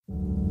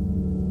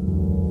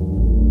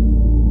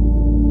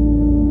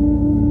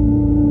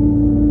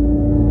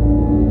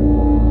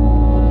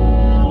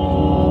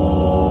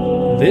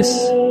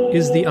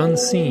is the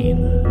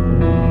unseen.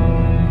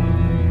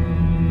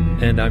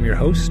 And I'm your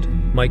host,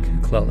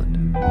 Mike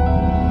Cleland.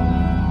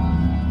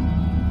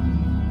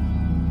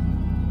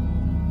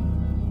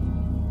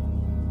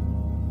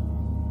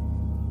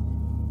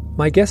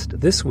 My guest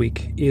this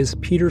week is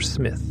Peter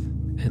Smith,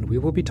 and we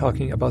will be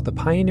talking about the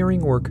pioneering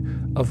work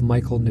of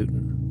Michael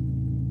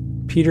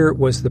Newton. Peter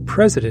was the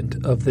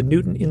president of the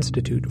Newton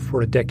Institute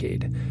for a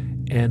decade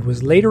and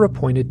was later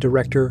appointed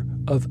director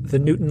of the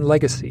Newton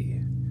Legacy.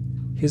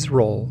 His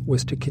role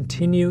was to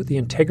continue the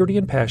integrity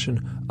and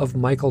passion of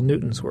Michael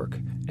Newton's work,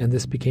 and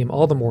this became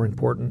all the more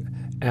important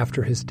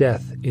after his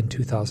death in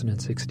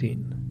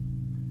 2016.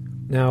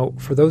 Now,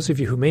 for those of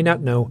you who may not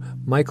know,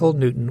 Michael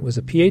Newton was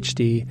a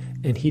PhD,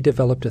 and he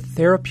developed a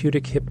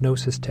therapeutic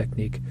hypnosis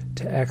technique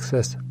to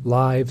access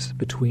lives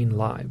between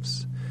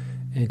lives.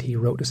 And he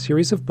wrote a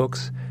series of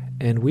books,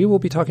 and we will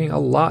be talking a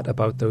lot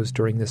about those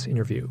during this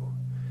interview.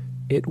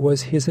 It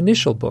was his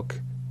initial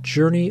book,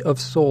 Journey of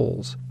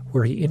Souls,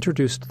 where he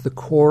introduced the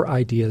core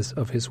ideas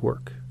of his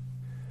work.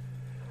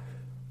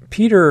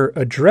 Peter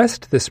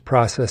addressed this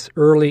process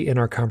early in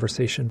our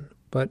conversation,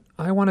 but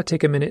I want to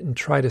take a minute and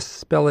try to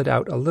spell it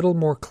out a little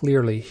more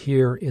clearly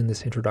here in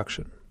this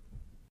introduction.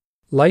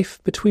 Life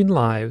between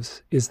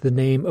lives is the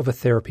name of a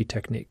therapy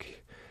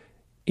technique.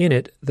 In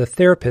it, the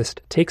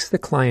therapist takes the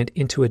client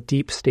into a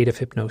deep state of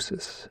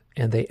hypnosis,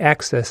 and they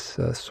access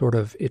a sort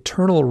of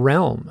eternal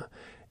realm.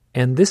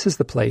 And this is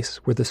the place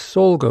where the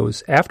soul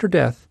goes after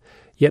death,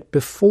 yet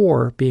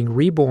before being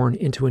reborn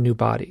into a new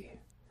body.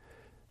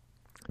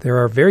 There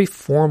are very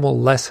formal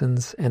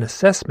lessons and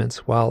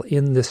assessments while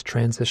in this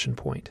transition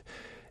point,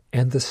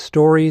 and the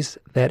stories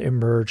that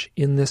emerge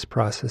in this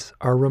process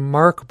are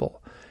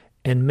remarkable,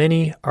 and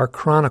many are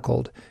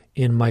chronicled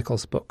in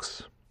Michael's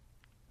books.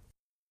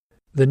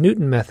 The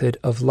Newton method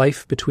of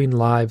life between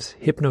lives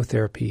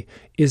hypnotherapy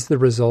is the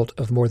result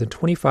of more than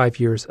 25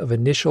 years of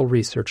initial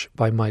research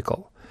by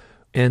Michael,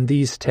 and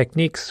these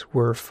techniques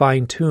were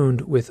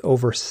fine-tuned with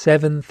over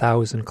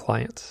 7,000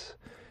 clients.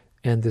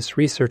 And this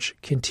research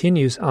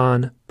continues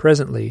on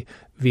presently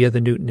via the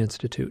Newton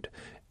Institute,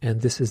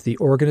 and this is the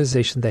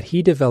organization that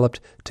he developed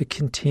to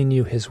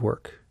continue his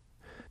work.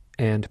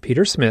 And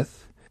Peter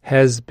Smith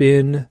has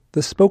been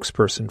the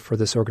spokesperson for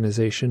this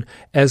organization,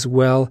 as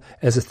well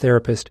as a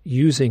therapist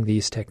using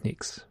these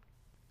techniques.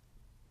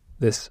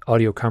 This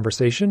audio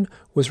conversation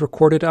was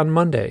recorded on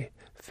Monday,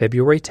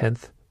 February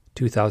 10th,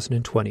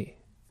 2020.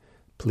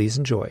 Please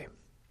enjoy.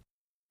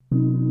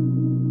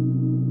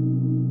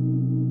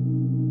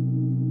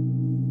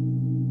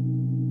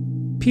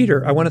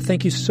 Peter, I want to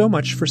thank you so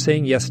much for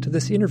saying yes to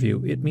this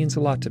interview. It means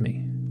a lot to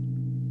me.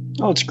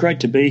 Oh, it's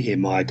great to be here,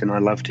 Mike, and I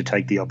love to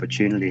take the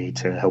opportunity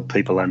to help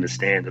people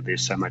understand that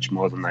there's so much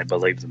more than they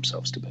believe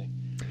themselves to be.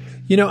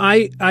 You know,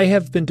 I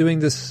have been doing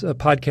this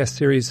podcast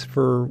series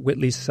for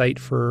Whitley's site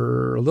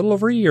for a little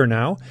over a year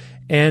now,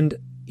 and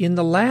in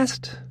the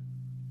last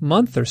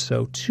month or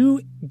so,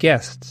 2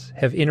 guests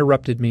have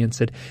interrupted me and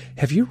said,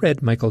 "Have you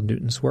read Michael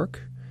Newton's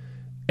work?"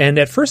 And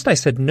at first I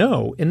said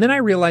no, and then I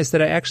realized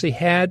that I actually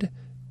had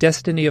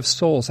Destiny of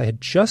Souls. I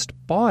had just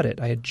bought it.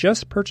 I had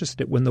just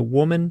purchased it when the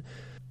woman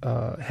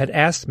had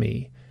asked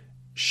me,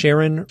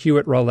 Sharon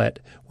Hewitt-Rowlett,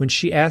 when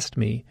she asked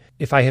me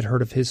if I had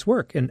heard of his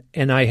work.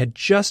 And I had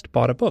just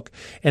bought a book.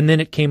 And then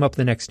it came up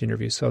the next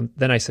interview. So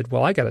then I said,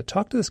 well, I got to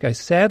talk to this guy.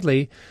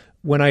 Sadly,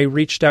 when I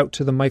reached out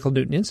to the Michael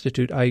Newton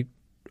Institute, I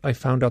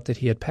found out that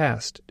he had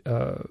passed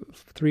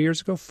 3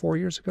 years ago, 4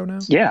 years ago now?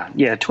 Yeah,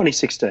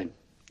 2016.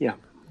 Yeah.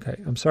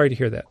 Okay, I'm sorry to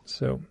hear that.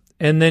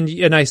 And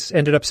I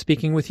ended up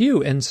speaking with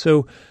you. And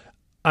so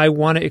I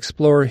want to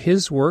explore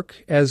his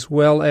work as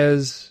well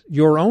as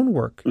your own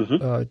work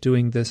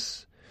doing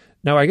this.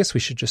 Now, I guess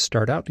we should just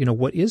start out.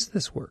 What is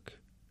this work?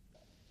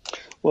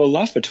 Well,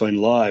 Life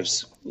Between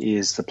Lives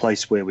is the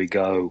place where we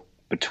go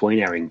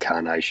between our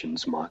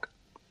incarnations, Mike.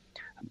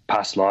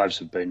 Past lives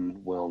have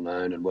been well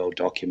known and well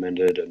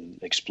documented and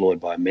explored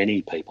by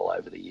many people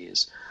over the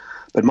years.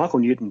 But Michael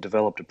Newton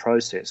developed a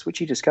process, which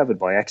he discovered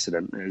by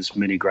accident, as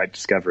many great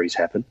discoveries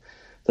happen,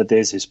 that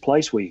there's this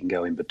place where you can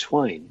go in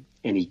between,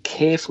 and he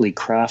carefully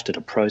crafted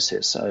a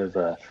process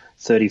over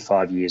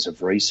 35 years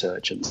of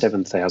research and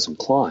 7,000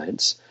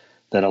 clients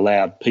that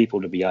allowed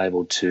people to be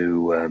able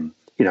to,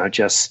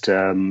 just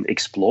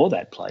explore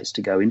that place,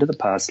 to go into the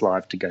past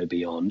life, to go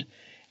beyond,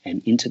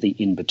 and into the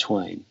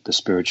in-between, the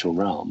spiritual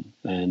realm,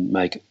 and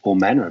make all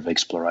manner of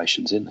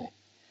explorations in there.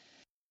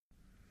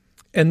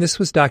 And this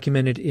was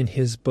documented in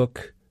his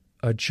book,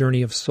 A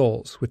Journey of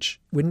Souls,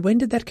 which, when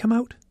did that come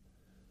out?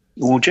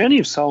 Well, Journey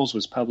of Souls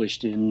was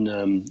published in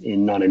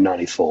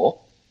 1994.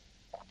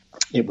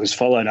 It was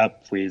followed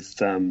up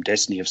with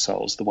Destiny of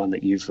Souls, the one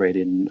that you've read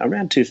in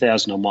around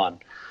 2001.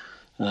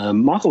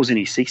 Michael was in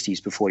his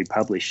 60s before he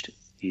published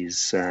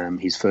his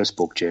first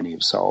book, Journey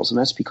of Souls, and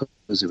that's because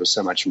there was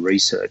so much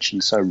research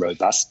and so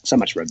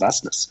much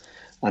robustness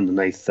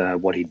underneath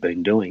what he'd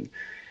been doing.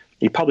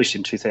 He published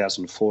in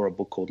 2004 a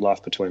book called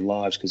Life Between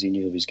Lives because he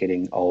knew he was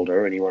getting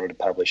older and he wanted to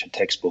publish a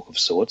textbook of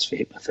sorts for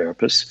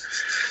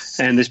hypnotherapists.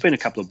 And there's been a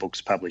couple of books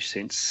published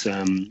since.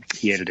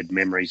 He edited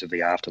Memories of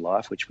the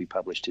Afterlife, which we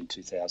published in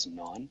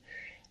 2009.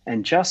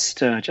 And just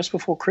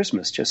before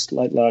Christmas, just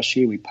late last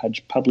year, we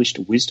published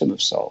Wisdom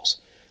of Souls,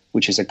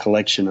 which is a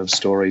collection of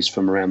stories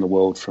from around the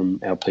world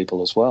from our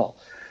people as well.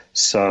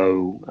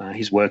 So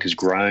his work has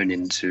grown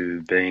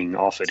into being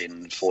offered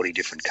in 40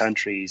 different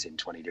countries, in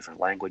 20 different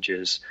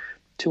languages.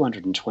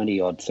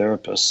 220-odd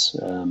therapists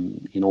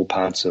in all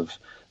parts of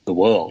the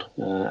world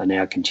are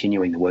now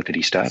continuing the work that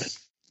he started.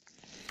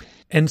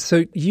 And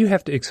so you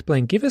have to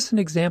explain, give us an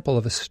example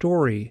of a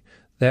story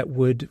that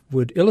would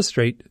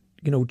illustrate,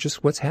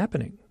 just what's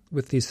happening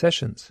with these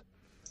sessions.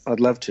 I'd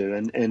love to.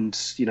 And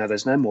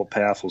there's no more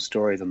powerful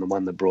story than the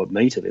one that brought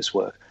me to this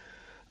work.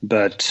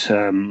 But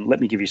let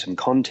me give you some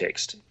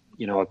context.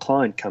 A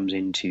client comes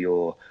into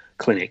your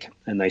clinic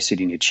and they sit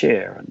in your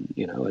chair and,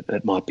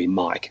 it might be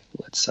Mike.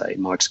 Let's say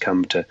Mike's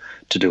come to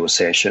do a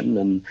session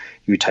and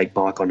you take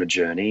Mike on a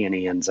journey and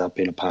he ends up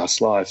in a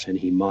past life and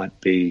he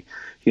might be,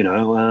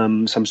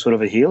 some sort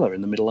of a healer in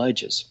the Middle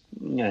Ages.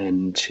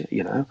 And,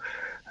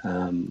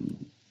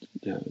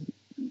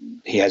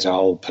 he has a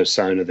whole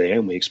persona there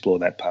and we explore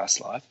that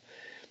past life.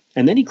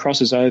 And then he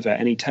crosses over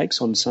and he takes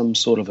on some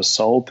sort of a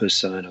soul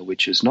persona,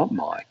 which is not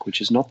Mike,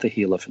 which is not the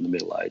healer from the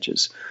Middle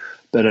Ages,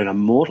 but an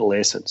immortal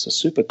essence, a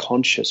super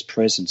conscious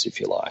presence, if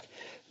you like,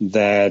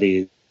 that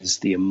is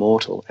the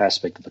immortal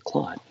aspect of the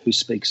client who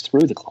speaks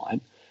through the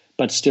client,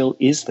 but still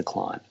is the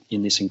client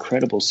in this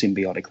incredible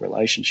symbiotic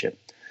relationship.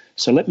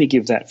 So let me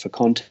give that for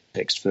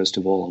context, first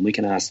of all, and we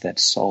can ask that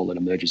soul that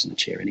emerges in the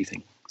chair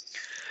anything.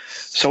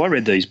 So I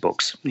read these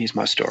books. Here's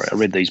my story. I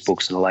read these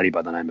books and a lady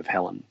by the name of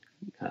Helen.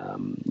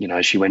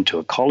 She went to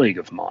a colleague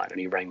of mine and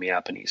he rang me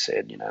up and he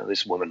said,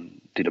 this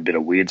woman did a bit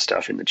of weird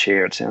stuff in the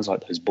chair. It sounds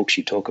like those books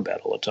you talk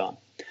about all the time.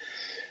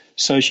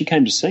 So she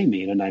came to see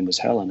me and her name was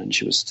Helen and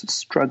she was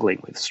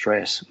struggling with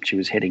stress. She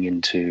was heading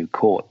into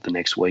court the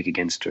next week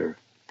against her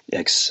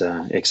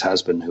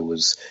ex-husband who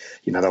was,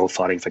 they were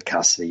fighting for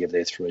custody of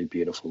their 3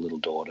 beautiful little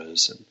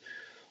daughters and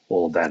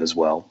all of that as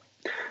well.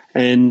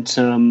 And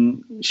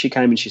she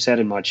came and she sat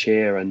in my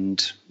chair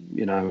and,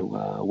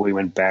 we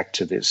went back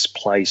to this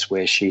place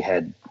where she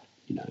had,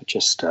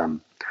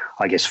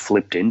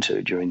 flipped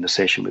into during the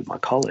session with my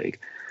colleague.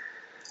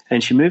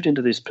 And she moved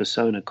into this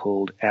persona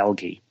called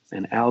Algie.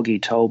 And Algie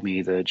told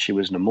me that she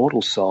was an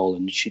immortal soul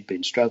and she'd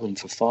been struggling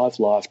for 5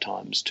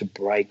 lifetimes to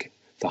break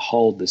the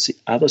hold this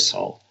other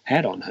soul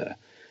had on her.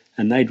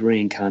 And they'd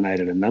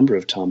reincarnated a number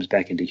of times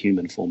back into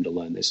human form to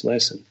learn this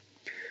lesson.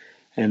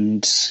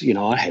 And,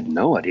 I had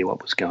no idea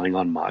what was going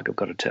on, Mike, I've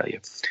got to tell you.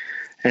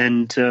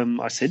 And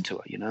I said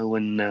to her,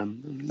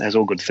 when, as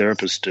all good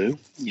therapists do,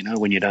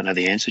 when you don't know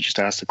the answer, just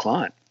ask the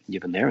client,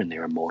 given they're in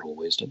their immortal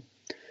wisdom.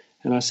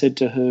 And I said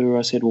to her,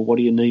 well, what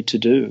do you need to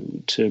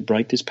do to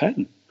break this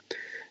pattern?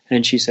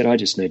 And she said, I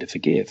just need to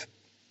forgive.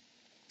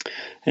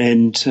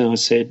 And I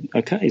said,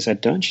 okay, is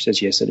that done? She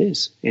says, yes, it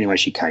is. Anyway,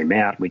 she came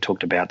out and we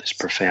talked about this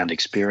profound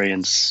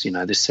experience.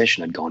 This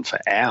session had gone for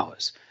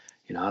hours.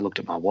 I looked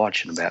at my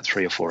watch and about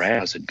 3 or 4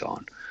 hours had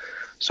gone.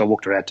 So I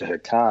walked her out to her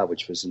car,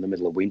 which was in the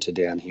middle of winter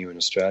down here in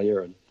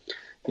Australia. And,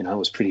 it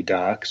was pretty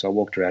dark. So I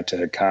walked her out to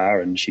her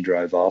car and she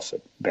drove off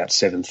at about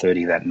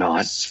 7:30 that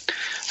night.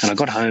 And I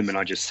got home and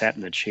I just sat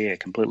in a chair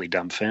completely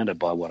dumbfounded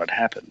by what had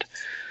happened.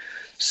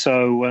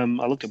 So I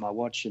looked at my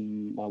watch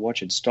and my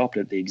watch had stopped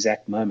at the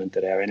exact moment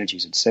that our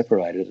energies had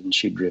separated and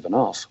she'd driven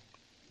off.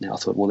 Now I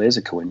thought, well, there's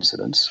a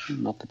coincidence.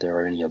 Not that there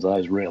are any of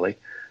those really.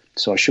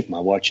 So I shook my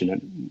watch and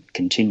it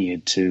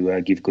continued to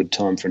give good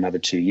time for another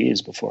 2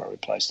 years before I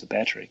replaced the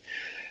battery.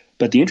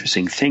 But the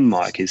interesting thing,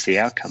 Mike, is the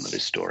outcome of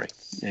this story.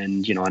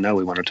 And, I know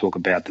we want to talk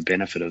about the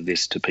benefit of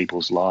this to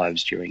people's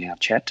lives during our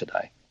chat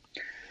today.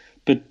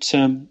 But,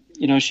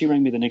 she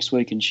rang me the next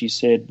week and she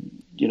said,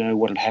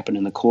 what had happened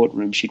in the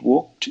courtroom. She'd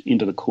walked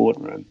into the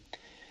courtroom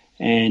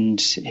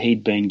and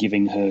he'd been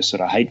giving her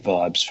sort of hate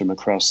vibes from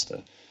across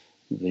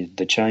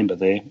the chamber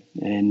there.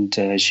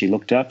 And she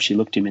looked up, she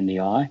looked him in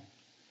the eye.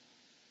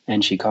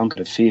 And she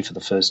conquered a fear for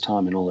the first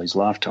time in all these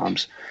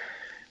lifetimes.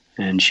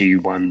 And she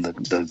won.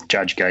 The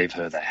judge gave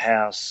her the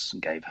house,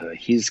 gave her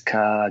his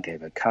car, gave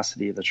her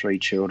custody of the 3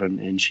 children,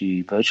 and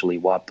she virtually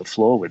wiped the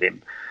floor with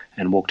him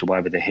and walked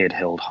away with her head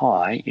held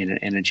high in an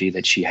energy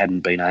that she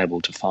hadn't been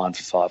able to find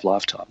for 5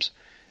 lifetimes.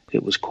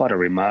 It was quite a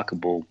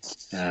remarkable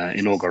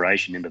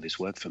inauguration into this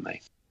work for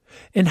me.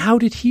 And how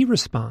did he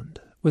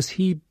respond? Was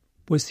he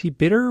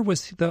bitter?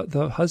 Was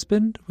the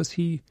husband? Was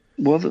he?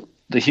 Well,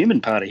 the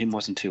human part of him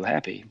wasn't too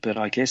happy, but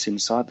I guess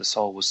inside the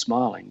soul was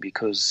smiling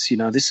because,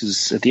 this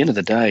is, at the end of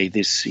the day,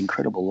 this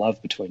incredible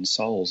love between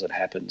souls that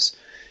happens.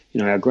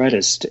 Our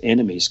greatest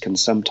enemies can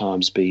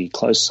sometimes be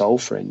close soul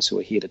friends who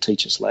are here to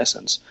teach us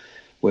lessons,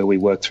 where we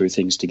work through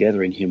things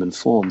together in human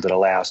form that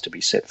allow us to be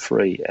set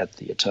free at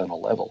the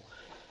eternal level.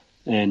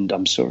 And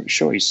I'm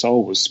sure his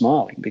soul was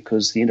smiling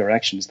because the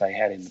interactions they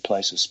had in the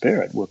place of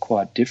spirit were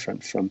quite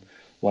different from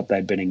what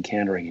they'd been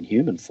encountering in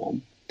human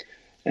form.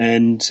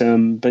 And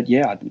but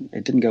yeah,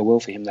 it didn't go well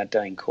for him that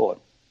day in court.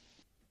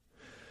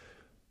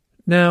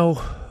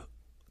 Now,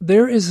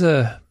 there is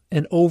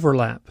an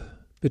overlap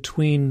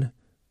between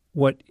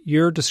what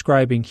you're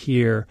describing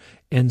here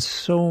and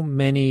so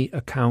many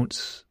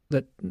accounts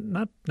that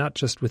not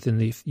just within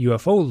the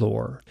UFO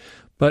lore,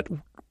 but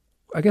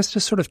I guess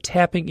just sort of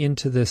tapping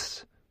into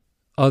this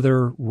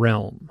other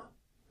realm,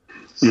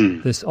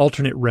 this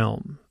alternate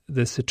realm,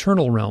 this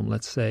eternal realm,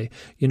 let's say.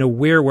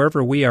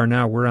 Wherever we are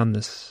now, we're on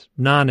this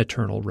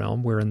non-eternal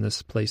realm. We're in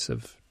this place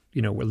of,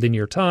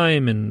 linear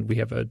time, and we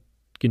have a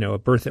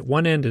birth at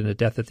one end and a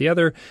death at the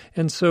other.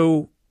 And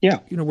so,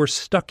 we're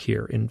stuck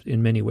here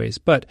in many ways.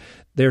 But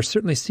there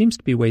certainly seems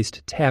to be ways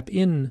to tap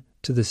in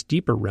to this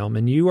deeper realm.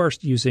 And you are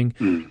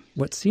using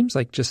what seems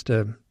like just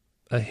a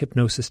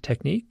hypnosis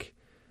technique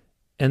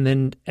and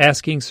then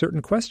asking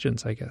certain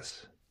questions, I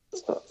guess.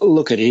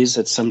 Look,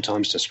 it's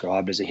sometimes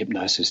described as a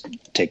hypnosis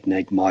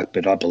technique, Mike,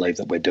 but I believe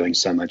that we're doing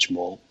so much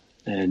more.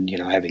 And,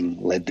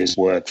 having led this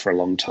work for a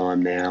long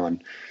time now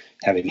and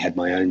having had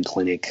my own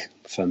clinic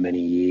for many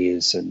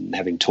years and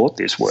having taught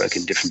this work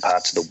in different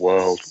parts of the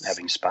world,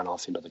 having spun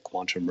off into the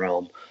quantum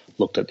realm,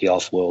 looked at the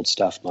off-world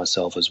stuff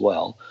myself as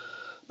well.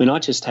 I mean, I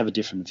just have a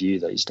different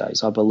view these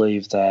days. I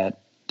believe that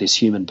this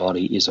human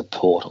body is a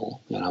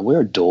portal.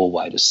 We're a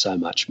doorway to so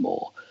much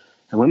more.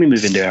 And when we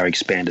move into our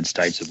expanded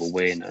states of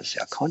awareness,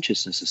 our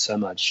consciousness is so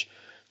much,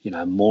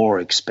 more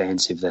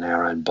expansive than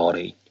our own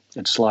body.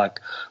 It's like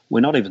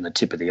we're not even the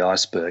tip of the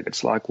iceberg.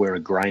 It's like we're a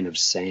grain of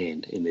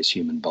sand in this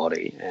human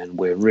body, and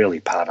we're really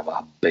part of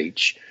a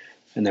beach.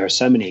 And there are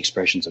so many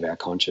expressions of our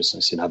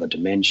consciousness in other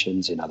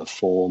dimensions, in other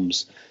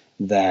forms,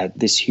 that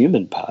this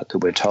human part that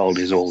we're told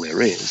is all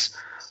there is.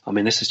 I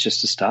mean, this is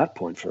just a start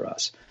point for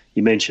us.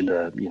 You mentioned,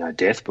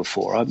 death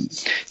before.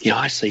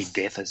 I see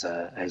death as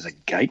a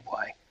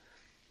gateway.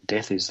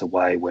 Death is the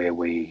way where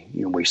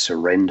we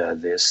surrender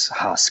this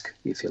husk,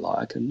 if you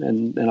like,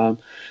 and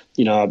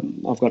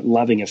I've got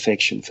loving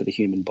affection for the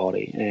human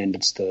body, and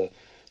it's the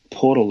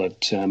portal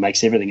that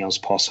makes everything else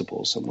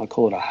possible. So when I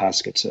call it a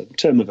husk, it's a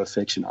term of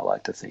affection, I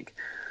like to think.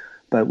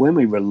 But when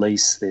we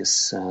release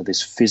this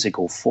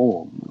physical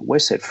form, we're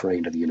set free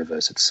into the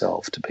universe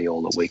itself to be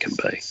all that we can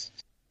be.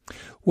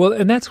 Well,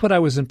 and that's what I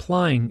was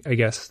implying, I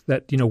guess,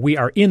 that, we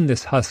are in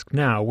this husk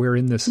now. We're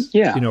in this,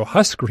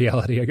 husk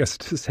reality, I guess,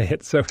 to say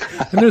it. So,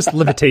 and there's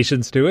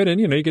limitations to it.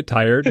 And, you get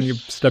tired and you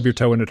stub your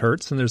toe and it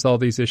hurts. And there's all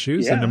these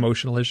issues and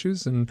emotional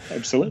issues. And,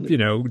 absolutely,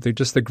 they're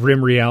just the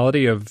grim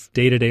reality of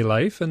day-to-day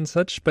life and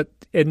such.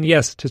 And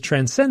yes, to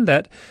transcend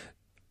that,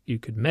 you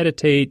could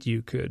meditate,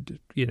 you could,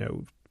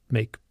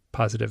 make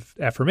positive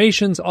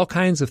affirmations, all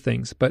kinds of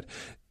things. But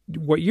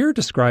what you're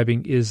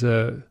describing is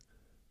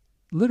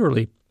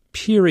literally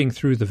peering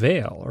through the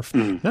veil, or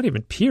not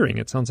even peering.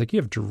 It sounds like you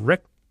have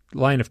direct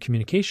line of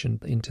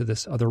communication into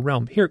this other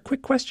realm. Here,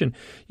 quick question.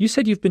 You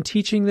said you've been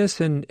teaching this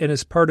and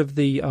as part of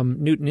the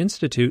Newton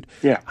Institute.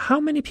 Yeah. How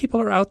many people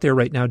are out there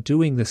right now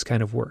doing this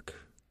kind of work,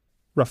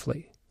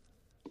 roughly?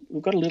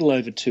 We've got a little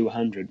over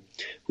 200.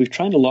 We've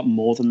trained a lot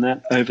more than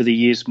that over the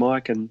years,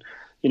 Mike, and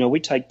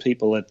we take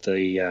people at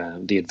the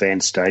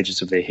advanced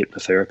stages of their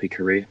hypnotherapy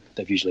career.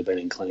 They've usually been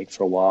in clinic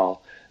for a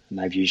while, and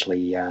they've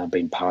usually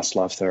been past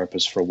life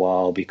therapists for a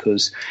while,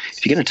 because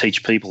if you're going to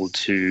teach people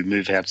to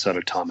move outside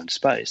of time and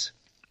space,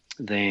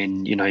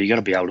 then, you got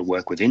to be able to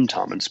work within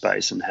time and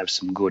space and have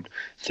some good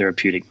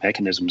therapeutic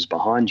mechanisms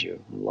behind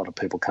you. A lot of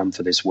people come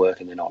for this work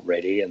and they're not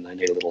ready and they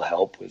need a little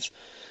help with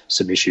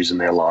some issues in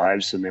their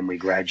lives, and then we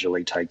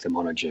gradually take them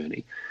on a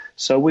journey.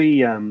 So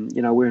we're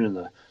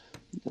in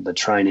the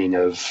training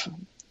of,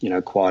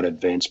 quite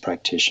advanced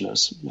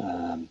practitioners.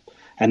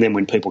 And then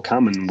when people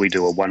come and we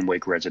do a 1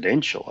 week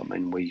residential, I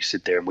mean, we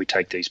sit there and we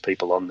take these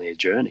people on their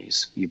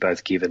journeys. You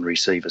both give and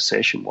receive a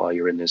session while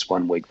you're in this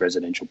 1 week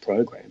residential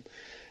program.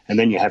 And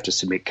then you have to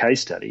submit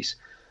case studies.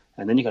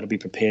 And then you've got to be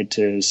prepared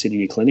to sit in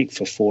your clinic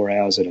for 4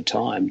 hours at a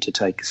time to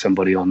take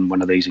somebody on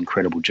one of these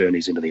incredible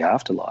journeys into the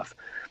afterlife.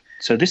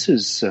 So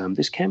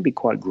this can be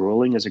quite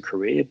grueling as a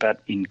career,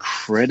 but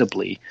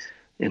incredibly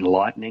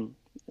enlightening.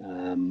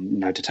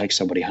 To take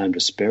somebody home to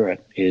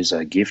spirit is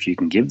a gift you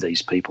can give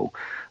these people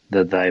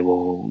that they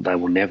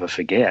will never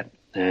forget.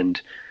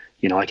 And,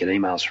 I get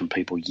emails from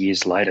people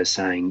years later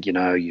saying,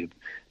 you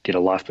did a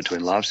Life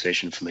Between Love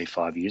session for me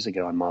 5 years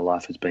ago and my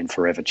life has been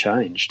forever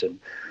changed. And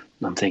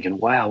I'm thinking,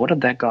 wow, what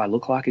did that guy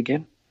look like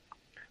again?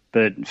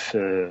 But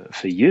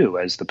for you,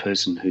 as the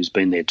person who's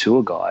been their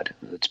tour guide,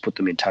 that's put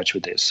them in touch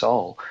with their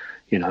soul,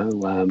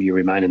 you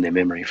remain in their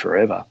memory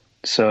forever.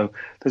 So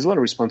there's a lot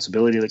of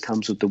responsibility that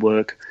comes with the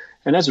work.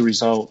 And as a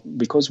result,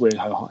 because we're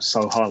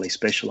so highly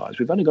specialised,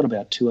 we've only got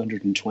about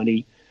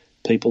 220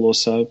 people or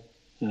so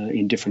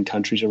in different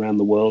countries around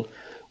the world.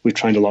 We've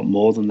trained a lot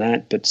more than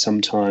that, but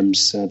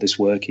sometimes this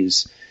work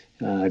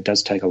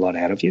does take a lot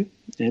out of you.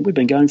 And we've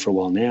been going for a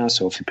while now,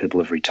 so a few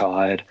people have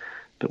retired,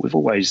 but we've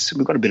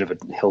got a bit of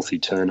a healthy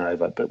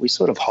turnover, but we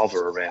sort of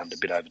hover around a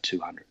bit over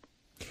 200.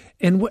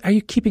 And are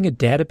you keeping a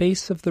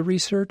database of the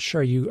research?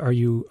 Are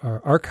you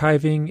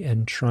archiving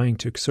and trying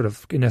to sort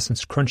of, in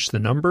essence, crunch the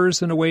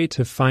numbers in a way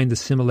to find the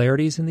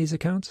similarities in these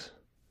accounts?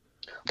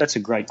 That's a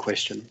great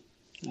question.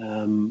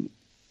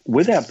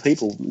 With our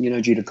people,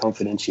 due to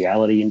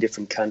confidentiality in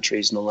different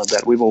countries and all of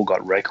that, we've all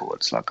got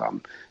records. Like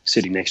I'm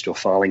sitting next to a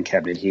filing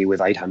cabinet here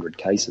with 800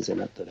 cases in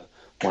it that are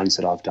ones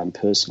that I've done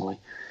personally.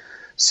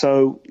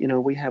 So,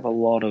 we have a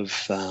lot of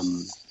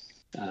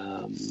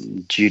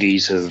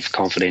duties of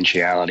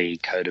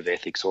confidentiality, code of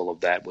ethics, all of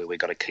that, where we've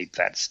got to keep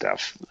that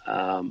stuff.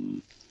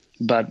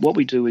 But what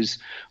we do is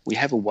we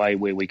have a way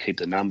where we keep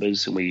the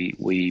numbers and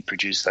we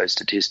produce those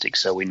statistics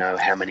so we know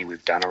how many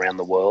we've done around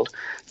the world.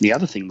 The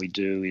other thing we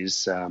do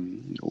is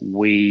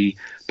we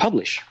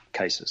publish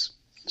cases.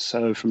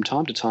 So from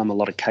time to time, a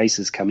lot of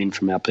cases come in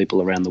from our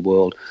people around the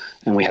world,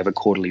 and we have a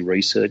quarterly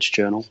research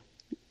journal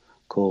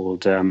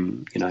called,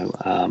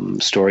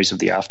 Stories of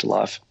the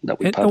Afterlife that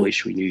we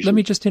publish. We usually... Let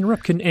me just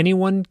interrupt. Can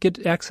anyone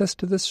get access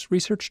to this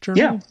research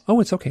journal? Yeah. Oh,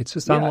 it's okay. It's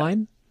just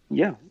online?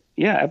 Yeah.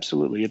 Yeah,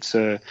 absolutely. It's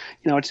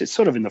it's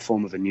sort of in the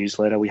form of a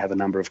newsletter. We have a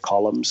number of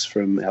columns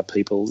from our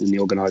people in the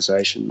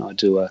organisation. I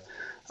do a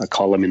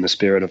column in the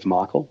spirit of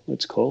Michael,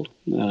 it's called.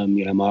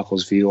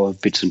 Michael's view of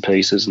bits and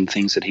pieces and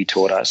things that he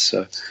taught us.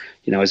 So,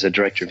 as a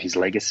director of his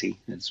legacy,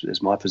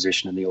 as my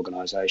position in the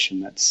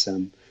organisation, that's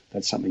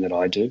something that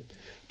I do.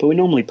 But we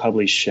normally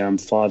publish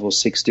 5 or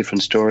 6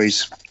 different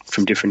stories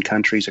from different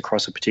countries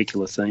across a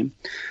particular theme.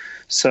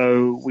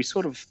 So we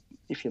sort of,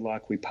 if you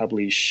like, we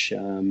publish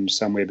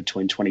somewhere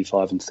between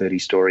 25 and 30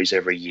 stories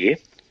every year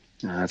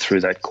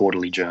through that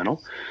quarterly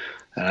journal.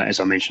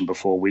 As I mentioned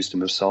before,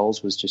 Wisdom of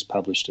Souls was just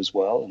published as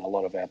well, and a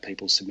lot of our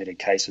people submitted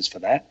cases for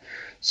that.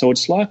 So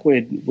it's like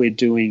we're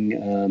doing,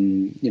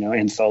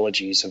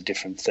 anthologies of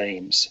different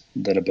themes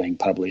that are being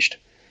published.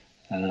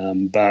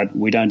 But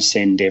we don't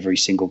send every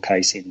single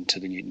case in to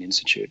the Newton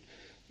Institute,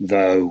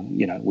 though,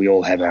 we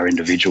all have our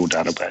individual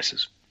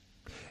databases.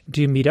 Do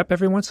you meet up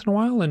every once in a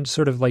while and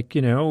sort of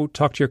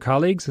talk to your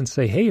colleagues and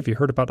say, hey, have you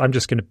heard about, I'm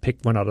just going to pick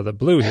one out of the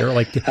blue here,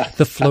 like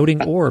the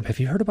floating orb. Have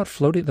you heard about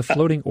the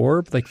floating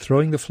orb, like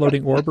throwing the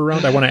floating orb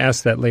around? I want to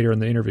ask that later in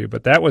the interview,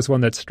 but that was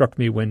one that struck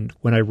me when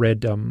I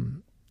read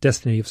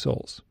Destiny of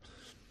Souls.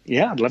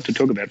 Yeah, I'd love to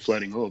talk about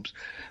floating orbs.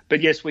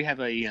 But yes, we have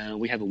a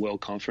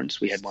world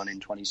conference. We had one in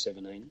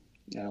 2017.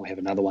 We have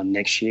another one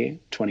next year,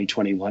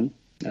 2021.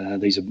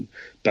 These are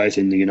both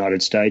in the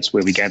United States,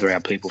 where we gather our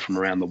people from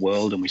around the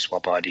world and we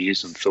swap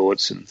ideas and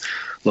thoughts and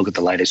look at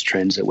the latest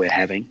trends that we're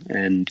having.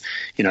 And,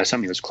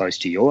 something that's close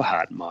to your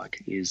heart,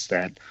 Mike, is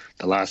that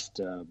the last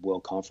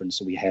World Conference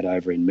that we had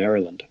over in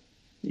Maryland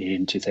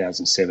in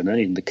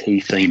 2017, the key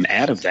theme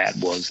out of that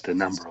was the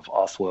number of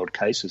off-world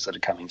cases that are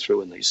coming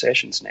through in these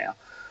sessions now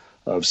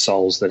of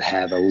souls that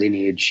have a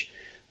lineage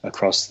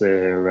across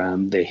their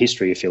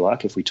history, if you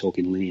like, if we talk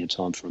in linear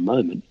time for a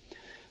moment.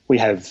 We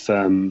have,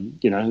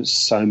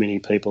 so many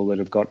people that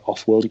have got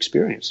off-world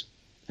experience,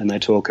 and they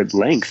talk at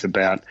length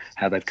about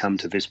how they've come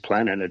to this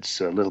planet.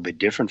 It's a little bit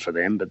different for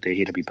them, but they're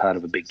here to be part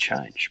of a big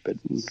change. But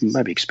we can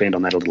maybe expand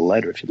on that a little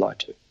later if you'd like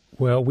to.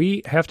 Well,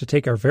 we have to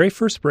take our very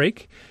first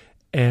break,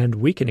 and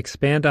we can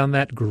expand on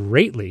that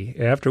greatly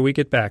after we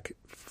get back.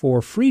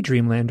 For free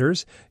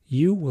Dreamlanders,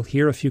 you will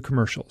hear a few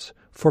commercials.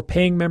 For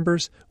paying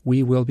members,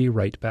 we will be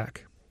right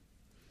back.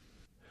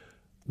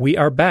 We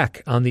are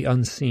back on The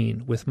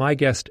Unseen with my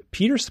guest,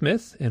 Peter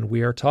Smith, and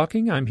we are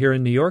talking. I'm here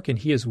in New York, and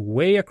he is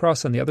way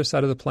across on the other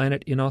side of the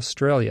planet in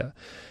Australia.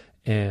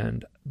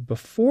 And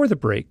before the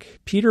break,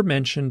 Peter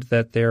mentioned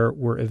that there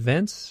were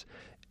events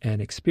and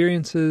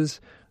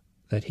experiences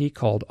that he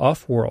called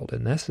off-world,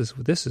 and this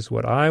is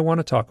what I want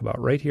to talk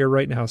about right here,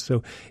 right now.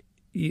 So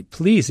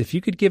please, if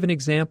you could give an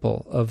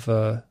example of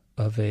a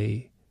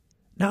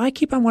now I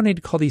keep on wanting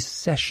to call these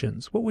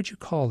sessions. What would you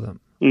call them?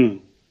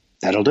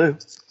 That'll do.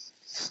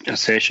 A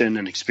session,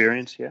 an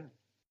experience, yeah.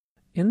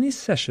 In these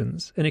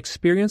sessions, an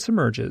experience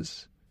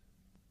emerges,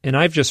 and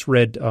I've just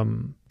read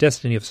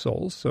Destiny of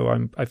Souls,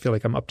 so I feel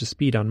like I'm up to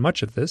speed on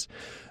much of this.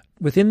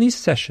 Within these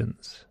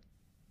sessions,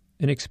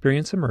 an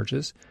experience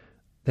emerges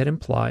that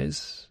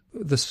implies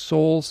the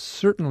soul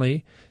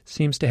certainly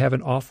seems to have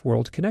an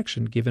off-world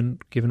connection, given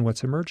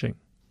what's emerging.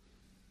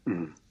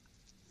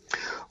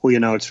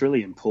 Well, it's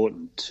really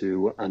important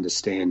to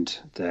understand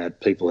that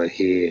people are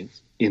here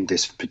in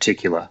this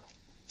particular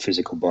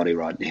physical body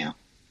right now.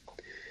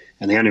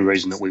 And the only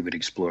reason that we would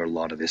explore a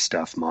lot of this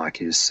stuff,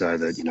 Mike, is so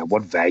that,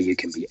 what value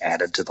can be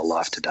added to the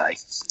life today.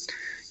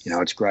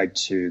 It's great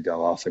to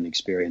go off and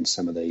experience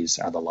some of these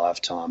other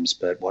lifetimes,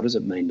 but what does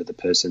it mean to the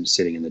person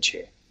sitting in the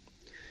chair?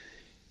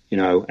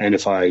 And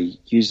if I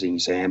use the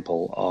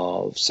example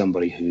of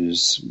somebody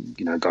who's,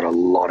 got a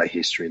lot of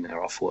history in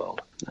their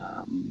off-world,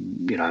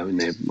 in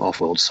their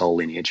off-world soul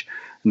lineage,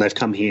 and they've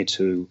come here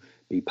to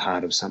be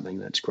part of something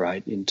that's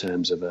great in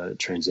terms of a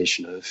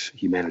transition of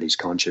humanity's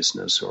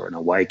consciousness or an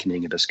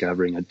awakening, a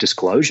discovering, a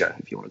disclosure,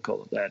 if you want to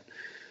call it that.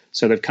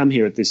 So they've come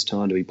here at this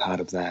time to be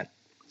part of that.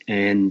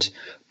 And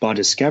by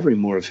discovering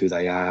more of who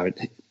they are,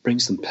 it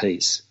brings them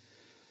peace.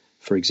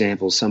 For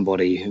example,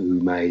 somebody who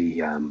may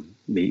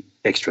be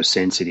extra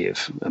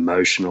sensitive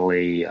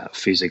emotionally,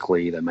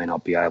 physically, they may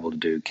not be able to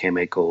do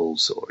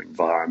chemicals or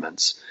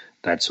environments,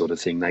 that sort of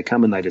thing. They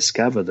come and they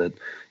discover that,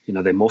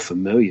 they're more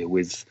familiar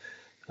with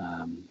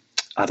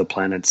other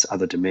planets,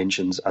 other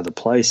dimensions, other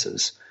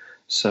places.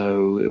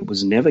 So it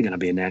was never going to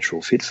be a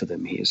natural fit for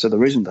them here. So the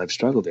reason they've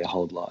struggled their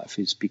whole life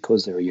is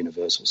because they're a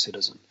universal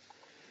citizen.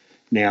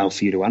 Now,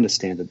 for you to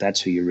understand that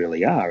that's who you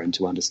really are, and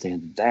to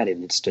understand that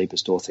in its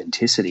deepest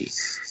authenticity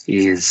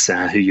is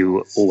who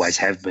you always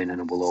have been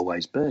and will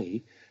always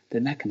be,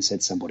 then that can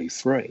set somebody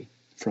free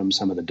from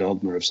some of the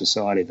dogma of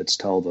society that's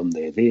told them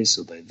they're this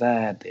or they're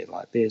that, they're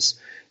like this.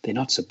 They're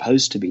not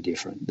supposed to be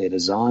different. They're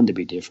designed to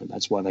be different.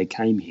 That's why they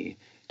came here,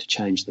 to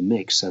change the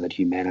mix so that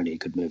humanity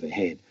could move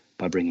ahead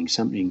by bringing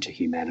something to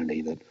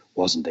humanity that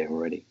wasn't there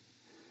already.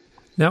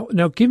 Now,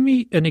 give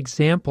me an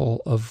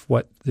example of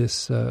what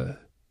this,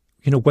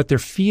 what they're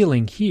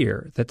feeling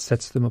here that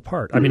sets them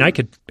apart. I mean, I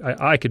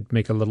could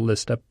make a little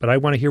list up, but I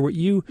want to hear what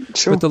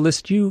the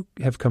list you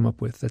have come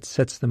up with that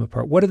sets them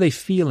apart. What are they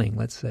feeling?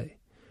 Let's say.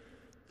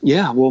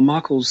 Yeah, well,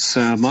 Michael's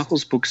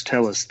books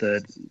tell us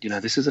that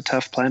this is a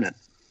tough planet.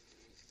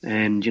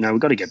 And, we've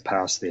got to get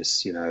past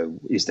this,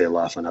 is there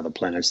life on other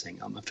planets thing?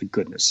 For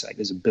goodness sake,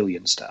 there's 1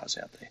 billion stars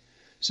out there.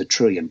 There's 1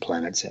 trillion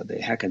planets out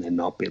there. How can there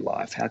not be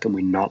life? How can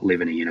we not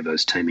live in a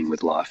universe teeming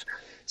with life?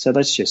 So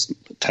let's just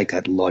take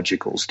that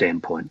logical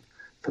standpoint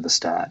for the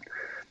start.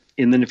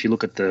 And then if you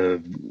look at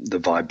the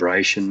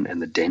vibration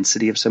and the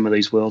density of some of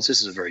these worlds,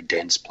 this is a very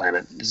dense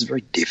planet. This is a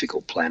very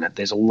difficult planet.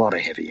 There's a lot of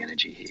heavy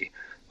energy here.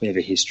 We have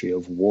a history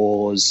of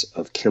wars,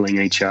 of killing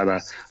each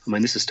other. I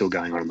mean, this is still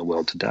going on in the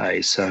world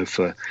today. So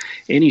for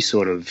any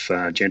sort of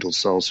gentle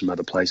souls from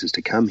other places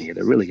to come here,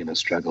 they're really going to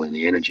struggle in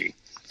the energy.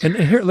 And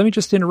here, let me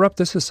just interrupt.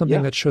 This is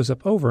something that shows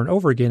up over and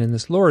over again in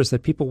this lore, is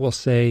that people will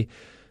say,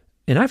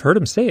 and I've heard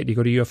them say it, you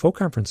go to UFO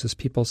conferences,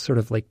 people sort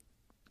of like,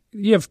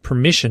 you have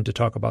permission to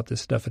talk about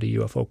this stuff at a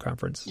UFO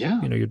conference.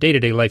 Yeah. Your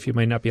day-to-day life, you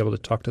might not be able to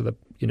talk to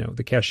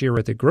the cashier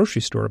at the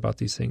grocery store about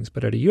these things,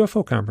 but at a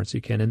UFO conference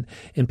you can.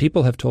 And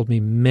people have told me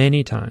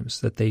many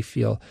times that they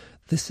feel,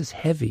 this is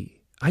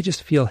heavy. I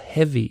just feel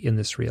heavy in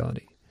this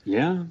reality.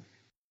 Yeah.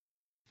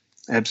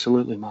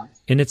 Absolutely, Mike.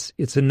 And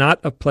it's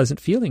not a pleasant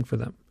feeling for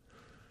them.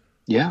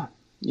 Yeah.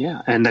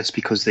 Yeah, and that's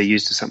because they're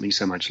used to something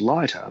so much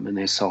lighter. I mean,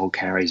 their soul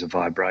carries a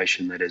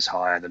vibration that is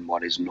higher than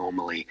what is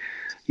normally,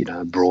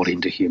 brought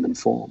into human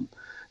form.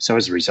 So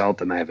as a result,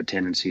 they may have a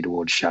tendency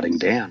towards shutting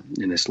down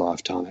in this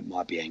lifetime. It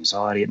might be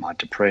anxiety, it might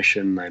be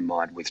depression, they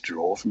might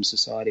withdraw from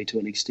society to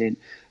an extent.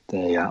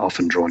 They are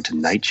often drawn to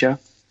nature.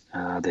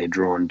 They're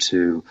drawn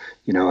to,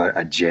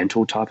 a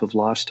gentle type of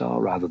lifestyle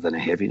rather than a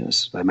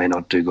heaviness. They may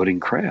not do good in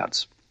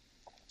crowds.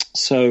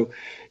 So,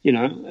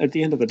 at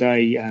the end of the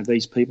day,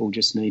 these people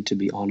just need to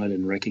be honoured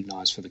and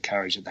recognised for the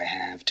courage that they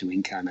have to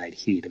incarnate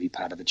here to be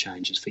part of the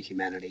changes for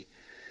humanity.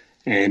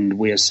 And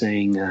we are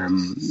seeing,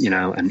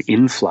 an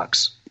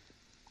influx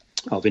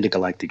of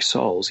intergalactic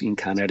souls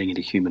incarnating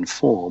into human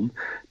form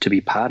to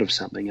be part of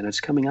something, and it's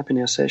coming up in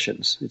our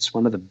sessions. It's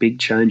one of the big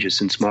changes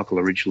since Michael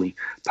originally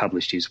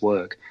published his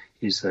work,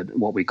 is that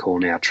what we call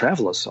now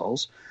traveller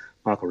souls,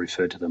 Michael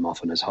referred to them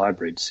often as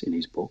hybrids in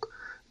his book,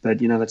 but,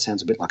 that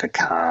sounds a bit like a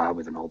car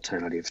with an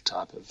alternative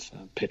type of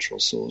petrol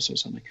source or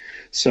something.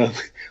 So,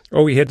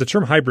 we had the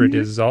term hybrid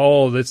is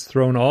that's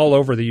thrown all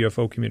over the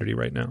UFO community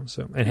right now.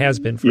 So, and has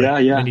been for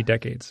many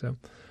decades. So,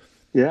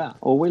 yeah.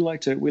 Or we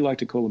like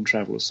to call them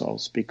traveller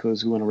souls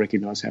because we want to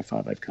recognise how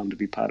far they've come to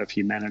be part of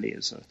humanity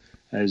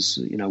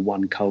as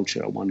one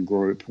culture, one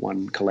group,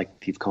 one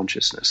collective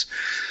consciousness.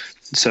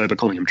 So by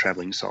calling them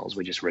travelling souls,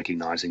 we're just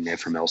recognising they're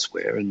from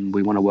elsewhere, and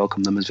we want to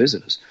welcome them as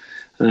visitors.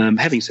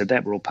 Having said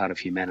that, we're all part of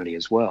humanity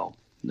as well.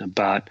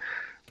 But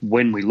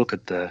when we look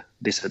at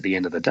this at the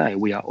end of the day,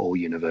 we are all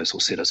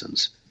universal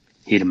citizens,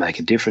 here to make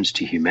a difference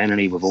to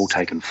humanity. We've all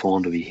taken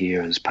form to be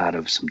here as part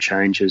of some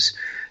changes,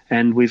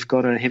 and we've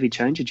got a heavy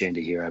change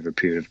agenda here over a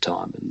period of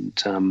time. And,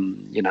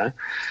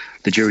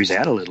 the jury's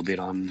out a little bit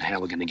on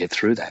how we're going to get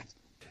through that.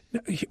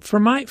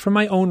 From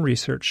my own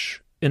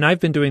research, and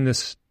I've been doing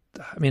this,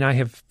 I mean, I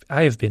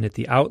have been at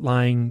the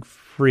outlying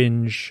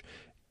fringe,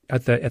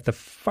 at the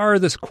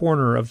farthest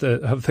corner of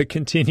the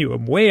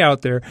continuum, way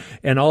out there,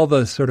 and all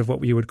the sort of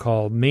what we would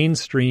call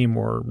mainstream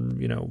or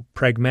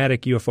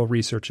pragmatic UFO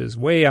research is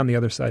way on the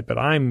other side. But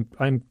I'm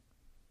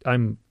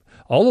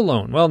all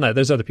alone. Well, no,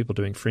 there's other people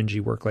doing fringy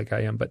work like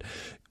I am. But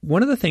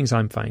one of the things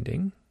I'm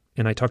finding,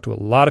 and I talk to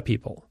a lot of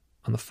people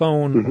on the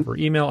phone, over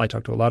email, I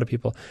talk to a lot of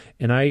people,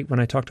 and when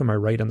I talk to them, I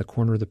write on the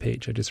corner of the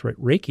page, I just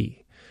write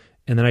Reiki,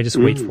 and then I just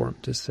wait for them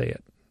to say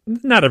it.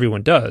 Not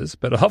everyone does,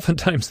 but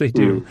oftentimes they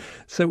do.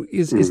 So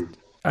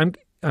I'm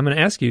going to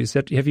ask you,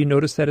 have you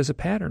noticed that as a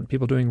pattern,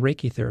 people doing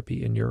Reiki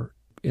therapy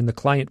in the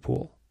client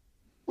pool?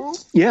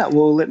 Yeah,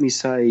 well, let me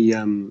say,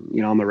 I'm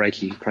a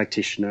Reiki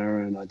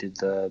practitioner, and I did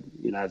the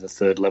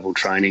 3rd level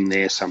training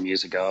there some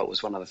years ago. It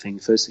was one of the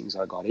first things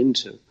I got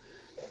into.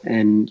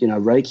 And,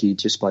 Reiki,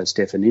 just by its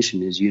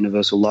definition, is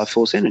universal life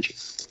force energy.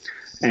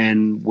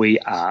 And we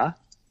are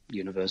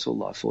universal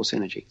life force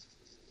energy.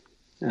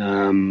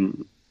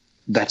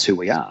 That's who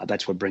we are.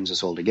 That's what brings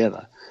us all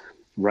together.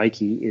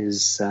 Reiki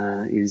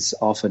is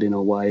offered in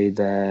a way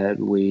that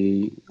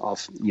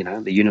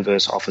the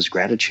universe offers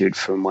gratitude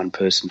from one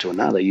person to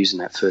another, using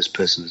that first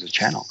person as a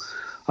channel.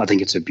 I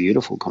think it's a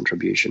beautiful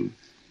contribution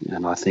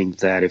And I think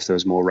that if there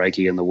was more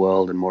Reiki in the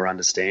world and more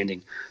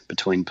understanding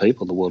between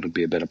people, the world would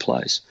be a better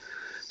place.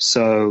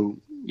 So,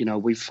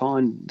 we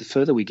find the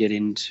further we get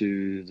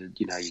into the,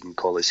 you can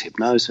call this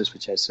hypnosis,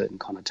 which has certain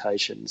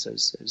connotations,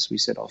 as we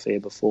said off air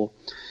before.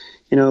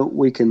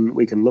 We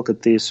can look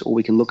at this, or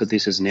we can look at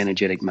this as an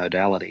energetic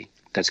modality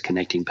that's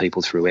connecting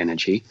people through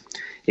energy,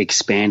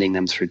 expanding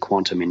them through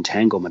quantum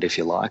entanglement, if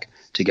you like,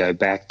 to go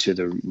back to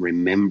the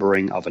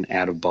remembering of an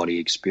out-of-body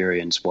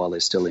experience while they're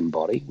still in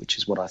body, which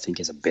is what I think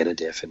is a better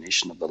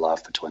definition of the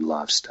life between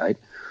lives state.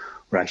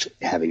 We're actually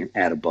having an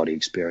out-of-body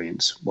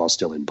experience while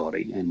still in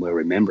body, and we're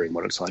remembering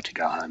what it's like to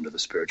go home to the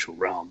spiritual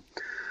realm.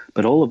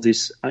 But all of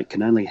this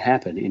can only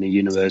happen in a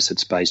universe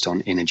that's based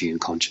on energy and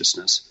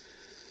consciousness.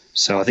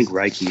 So I think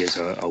Reiki is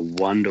a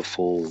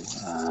wonderful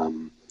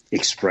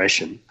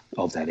expression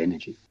of that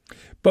energy.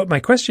 But my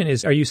question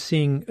is, are you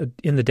seeing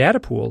in the data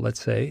pool,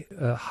 let's say,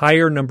 a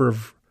higher number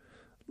of,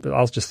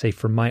 I'll just say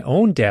from my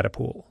own data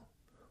pool,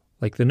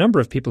 like the number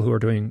of people who are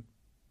doing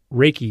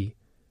Reiki,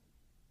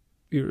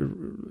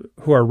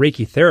 who are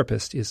Reiki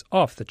therapists is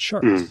off the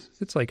charts.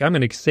 It's like, I'm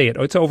going to say it,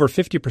 it's over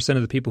 50%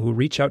 of the people who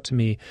reach out to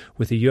me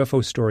with a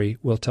UFO story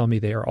will tell me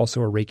they are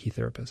also a Reiki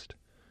therapist.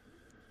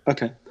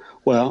 Okay.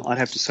 Well, I'd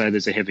have to say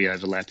there's a heavy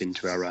overlap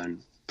into our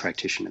own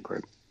practitioner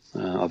group.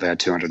 Of our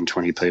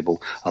 220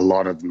 people, a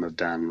lot of them have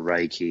done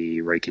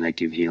Reiki,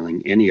 reconnective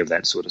healing, any of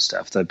that sort of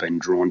stuff. They've been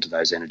drawn to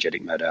those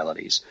energetic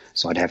modalities.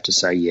 So I'd have to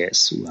say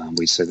yes,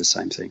 we see the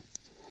same thing.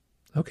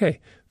 Okay,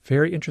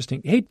 very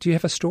interesting. Hey, do you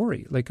have a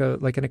story, like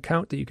an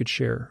account that you could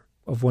share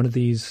of one of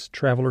these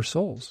traveler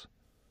souls?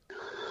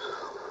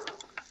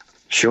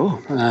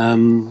 Sure.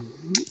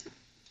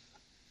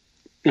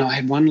 I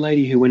had one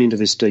lady who went into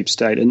this deep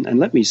state, and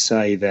let me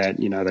say that,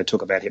 they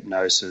talk about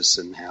hypnosis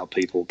and how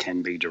people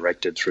can be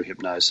directed through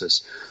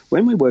hypnosis.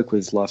 When we work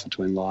with Life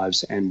Between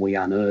Lives and we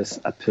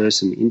unearth a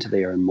person into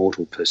their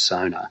immortal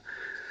persona,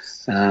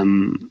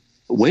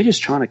 we're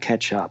just trying to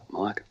catch up,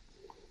 Mike.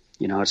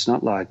 It's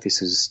not like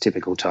this is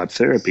typical type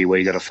therapy where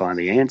you got to find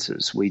the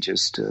answers. We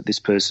just, this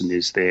person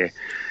is their,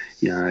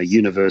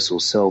 universal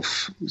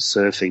self,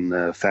 surfing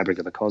the fabric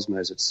of the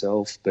cosmos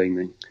itself,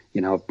 being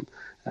the,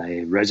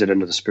 a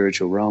resident of the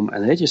spiritual realm,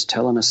 and they're just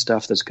telling us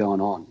stuff that's going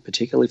on,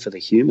 particularly for the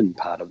human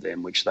part of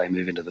them, which they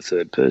move into the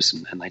third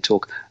person, and they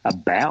talk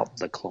about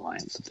the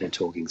client that they're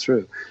talking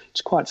through.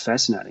 It's quite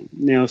fascinating.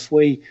 Now, if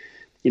we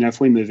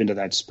move into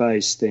that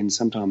space, then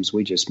sometimes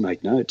we just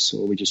make notes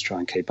or we just try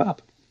and keep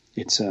up.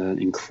 It's an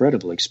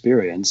incredible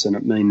experience, and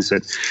it means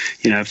that,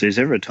 if there's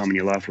ever a time in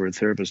your life where a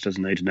therapist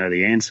doesn't need to know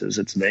the answers,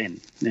 it's then.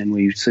 And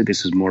we see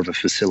this as more of a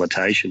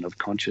facilitation of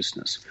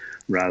consciousness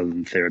rather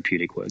than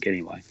therapeutic work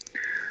anyway.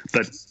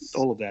 But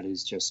all of that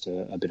is just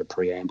a bit of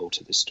preamble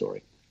to this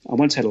story. I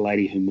once had a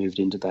lady who moved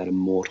into that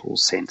immortal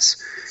sense,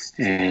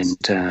 and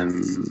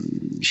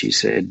she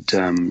said,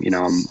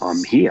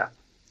 I'm here.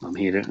 I'm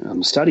here on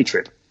a study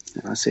trip.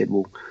 And I said,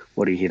 well,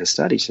 what are you here to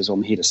study? She says,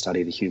 I'm here to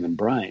study the human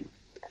brain.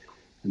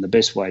 And the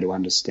best way to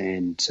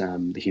understand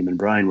the human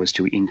brain was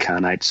to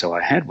incarnate, so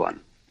I had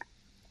one.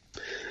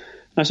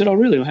 And I said, oh,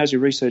 really? Well, how's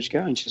your research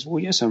going? She says,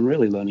 well, yes, I'm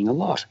really learning a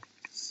lot.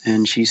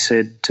 And she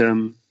said,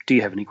 do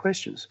you have any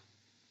questions?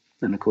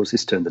 And, of course,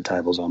 this turned the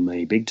tables on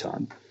me big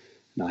time.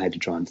 And I had to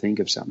try and think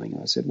of something.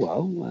 And I said,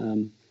 well,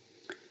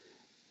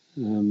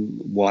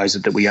 why is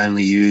it that we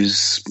only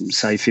use,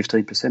 say,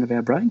 15% of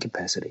our brain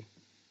capacity?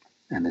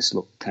 And this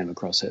look came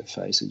across her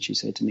face, and she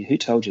said to me, who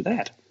told you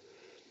that?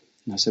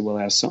 And I said, well,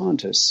 our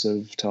scientists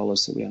have told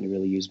us that we only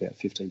really use about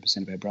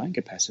 15% of our brain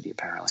capacity,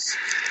 apparently.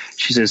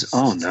 She says,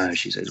 oh, no.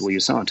 She says, well, your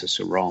scientists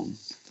are wrong.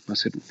 I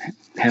said,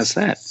 how's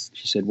that?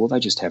 She said, well, they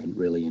just haven't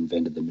really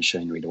invented the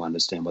machinery to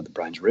understand what the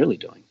brain's really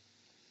doing.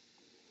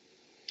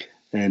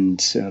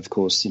 And, of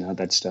course, at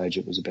that stage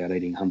it was about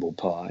eating humble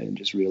pie and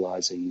just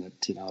realising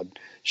that, I'd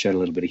showed a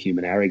little bit of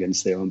human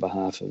arrogance there on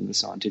behalf of the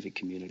scientific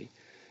community,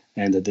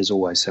 and that there's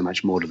always so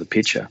much more to the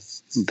picture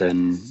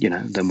than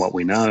what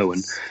we know.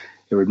 And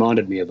it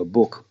reminded me of a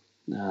book,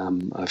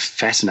 a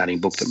fascinating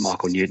book that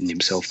Michael Newton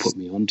himself put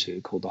me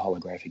onto called The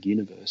Holographic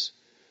Universe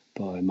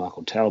by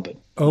Michael Talbot.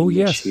 Oh,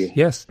 yes,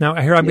 yes. Now,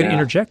 here I'm going to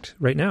interject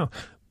right now.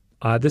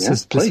 This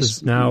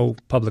is now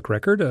public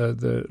record.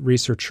 The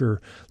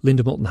researcher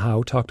Linda Moulton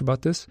Howe talked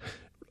about this.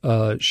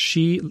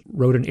 She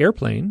rode an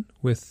airplane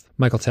with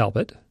Michael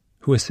Talbot,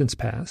 who has since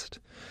passed,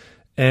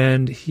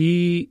 and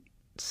he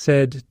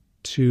said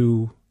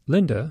to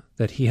Linda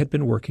that he had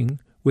been working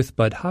with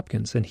Bud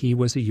Hopkins, and he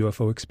was a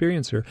UFO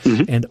experiencer,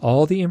 and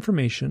all the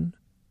information,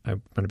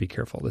 I'm going to be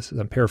careful,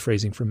 I'm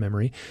paraphrasing from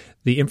memory,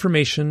 the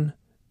information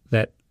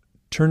that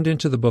turned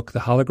into the book, The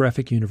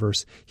Holographic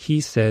Universe,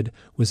 he said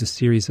was a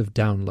series of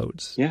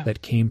downloads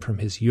that came from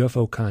his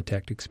UFO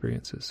contact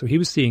experiences. So he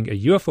was seeing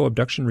a UFO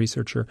abduction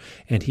researcher,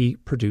 and he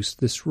produced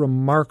this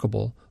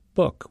remarkable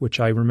book, which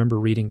I remember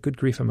reading. Good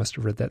grief, I must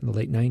have read that in the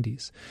late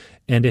 90s.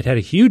 And it had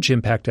a huge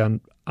impact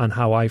on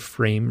how I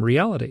frame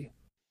reality.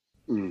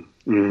 Well,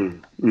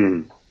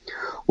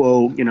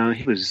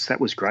 that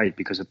was great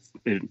because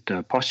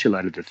it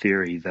postulated the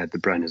theory that the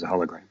brain is a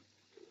hologram.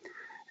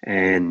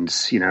 And,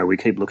 we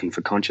keep looking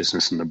for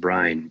consciousness in the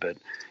brain, but,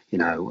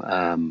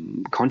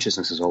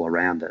 Consciousness is all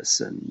around us,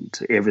 and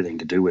everything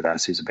to do with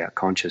us is about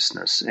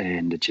consciousness,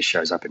 and it just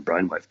shows up in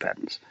brainwave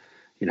patterns.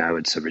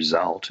 It's a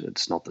result.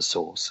 It's not the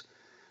source.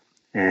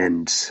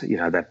 And,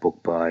 that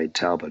book by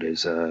Talbot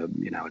is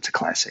it's a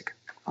classic.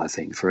 I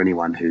think for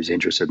anyone who's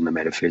interested in the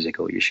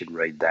metaphysical, you should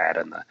read that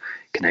and the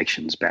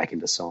connections back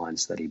into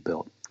science that he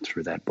built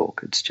through that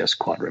book. It's just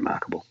quite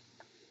remarkable.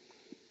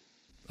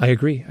 I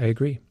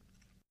agree.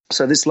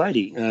 So this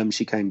lady,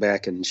 she came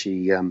back and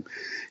she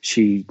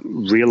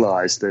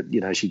realized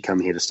that, she'd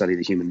come here to study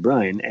the human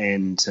brain,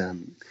 and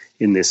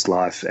in this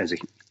life,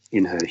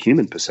 in her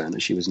human persona,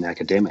 she was an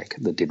academic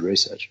that did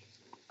research.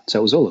 So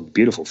it was all a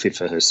beautiful fit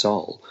for her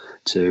soul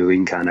to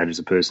incarnate as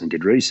a person who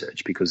did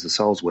research, because the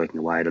soul's working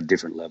away at a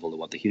different level to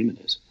what the human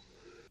is.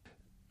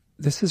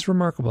 This is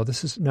remarkable.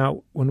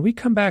 Now, when we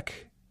come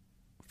back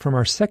from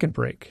our second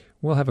break,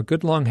 we'll have a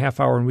good long half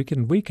hour, and we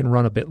can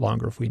run a bit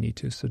longer if we need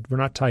to. So we're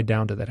not tied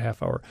down to that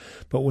half hour.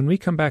 But when we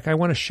come back, I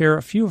want to share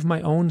a few of my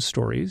own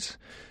stories.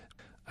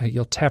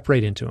 You'll tap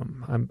right into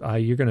them.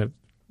 You're going to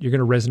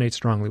resonate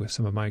strongly with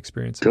some of my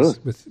experiences.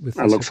 Good. With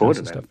I look forward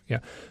to that. Stuff. Yeah.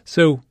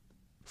 So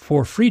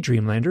for free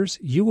Dreamlanders,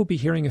 you will be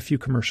hearing a few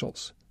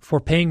commercials. For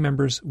paying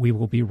members, we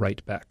will be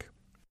right back.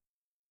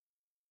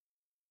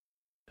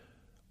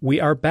 We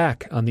are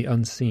back on The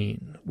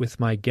Unseen with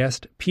my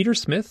guest, Peter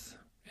Smith,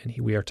 and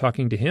we are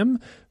talking to him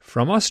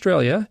from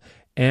Australia,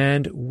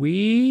 and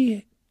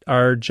we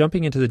are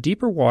jumping into the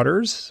deeper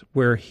waters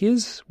where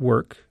his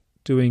work,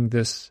 doing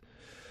this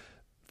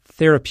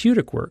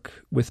therapeutic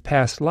work with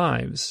past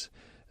lives,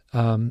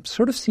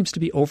 sort of seems to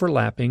be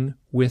overlapping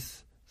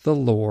with the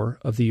lore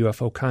of the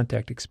UFO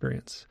contact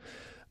experience.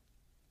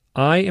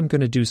 I am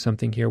going to do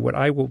something here. What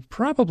I will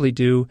probably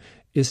do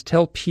is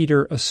tell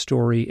Peter a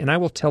story, and I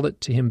will tell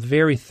it to him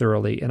very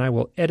thoroughly, and I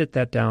will edit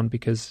that down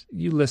because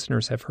you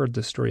listeners have heard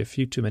this story a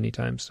few too many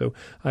times, so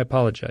I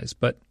apologize.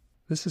 But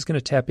this is going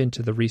to tap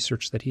into the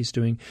research that he's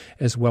doing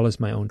as well as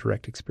my own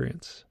direct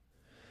experience.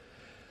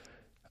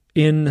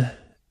 In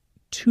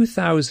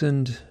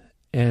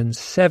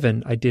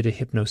 2007, I did a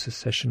hypnosis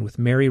session with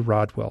Mary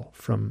Rodwell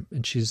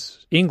and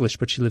she's English,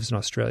 but she lives in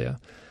Australia.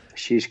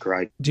 She's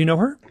great. Do you know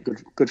her?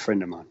 Good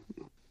friend of mine.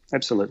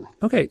 Absolutely.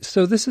 Okay,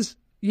 so this is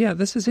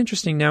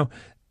interesting now.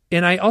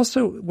 And I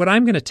also, what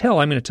I'm going to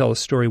tell a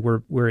story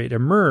where it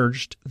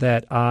emerged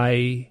that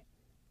I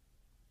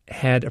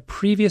had a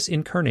previous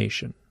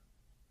incarnation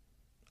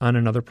on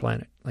another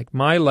planet. Like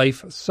my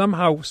life,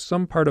 somehow,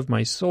 some part of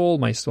my soul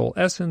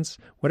essence,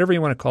 whatever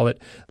you want to call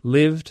it,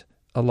 lived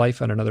a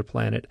life on another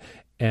planet.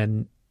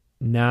 And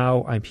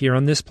now I'm here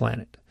on this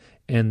planet.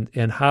 And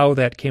how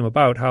that came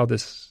about, how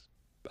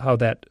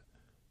that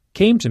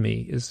came to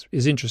me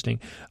is interesting.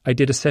 I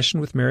did a session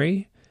with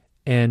Mary,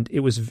 and it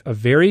was a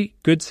very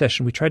good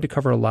session. We tried to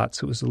cover a lot,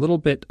 so it was a little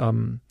bit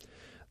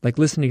like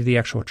listening to the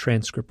actual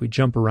transcript. We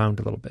jump around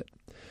a little bit.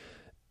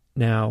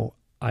 Now,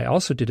 I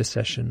also did a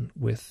session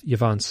with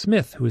Yvonne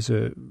Smith, who is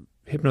a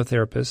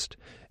hypnotherapist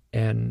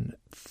and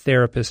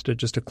therapist,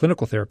 just a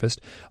clinical therapist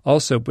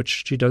also, but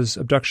she does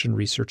abduction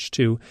research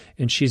too,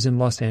 and she's in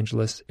Los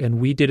Angeles, and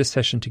we did a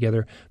session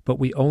together, but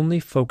we only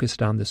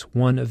focused on this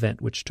one event,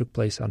 which took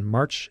place on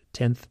March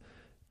 10th,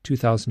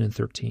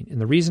 2013.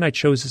 And the reason I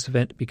chose this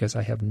event, because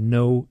I have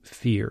no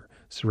fear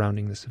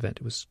surrounding this event.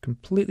 It was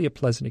completely a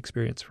pleasant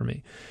experience for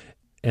me.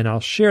 And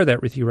I'll share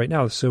that with you right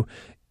now. So,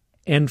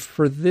 and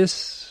for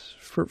this,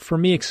 for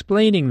me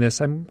explaining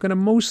this, I'm going to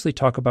mostly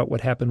talk about what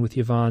happened with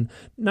Yvonne,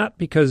 not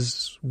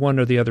because one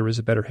or the other is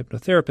a better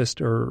hypnotherapist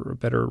or a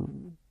better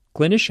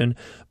clinician,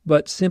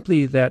 but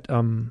simply that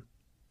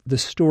the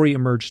story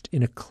emerged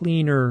in a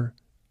cleaner,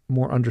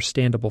 more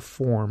understandable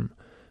form,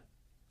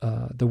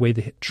 the way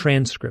the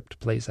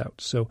transcript plays out.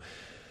 So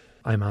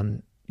I'm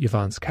on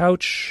Yvonne's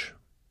couch.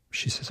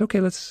 She says, okay,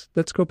 let's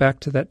go back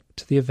to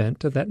the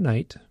event of that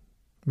night,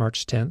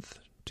 March 10th,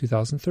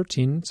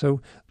 2013.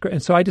 So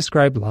I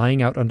described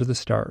lying out under the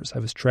stars. I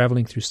was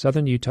traveling through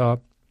southern Utah,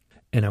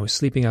 and I was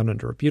sleeping out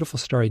under a beautiful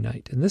starry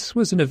night. And this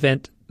was an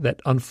event that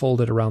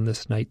unfolded around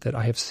this night that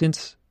I have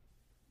since,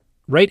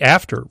 right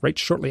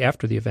shortly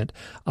after the event,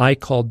 I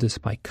called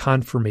this my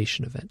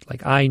confirmation event.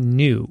 Like I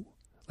knew,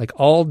 like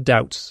all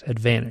doubts had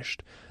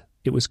vanished.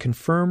 It was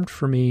confirmed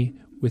for me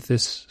with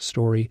this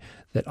story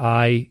that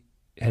I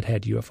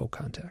had UFO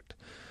contact.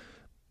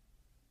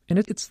 And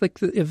it's like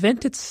the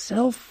event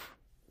itself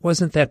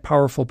wasn't that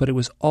powerful, but it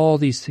was all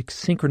these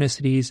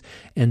synchronicities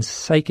and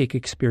psychic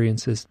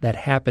experiences that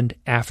happened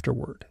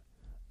afterward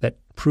that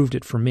proved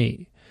it for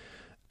me.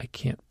 I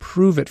can't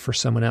prove it for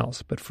someone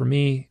else, but for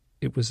me,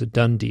 it was a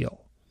done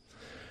deal.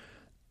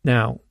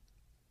 Now,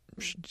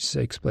 she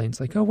explains,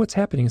 like, oh, what's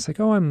happening? It's like,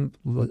 oh,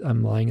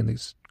 I'm lying in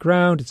this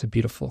ground. It's a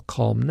beautiful,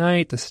 calm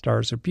night. The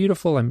stars are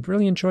beautiful. I'm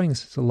really enjoying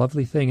this. It's a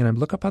lovely thing. And I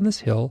look up on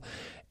this hill,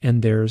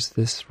 and there's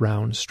this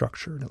round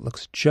structure, and it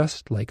looks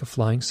just like a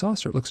flying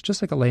saucer. It looks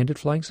just like a landed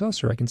flying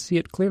saucer. I can see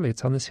it clearly.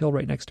 It's on this hill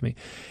right next to me.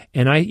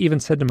 And I even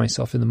said to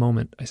myself in the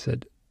moment, I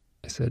said,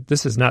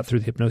 this is not through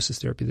the hypnosis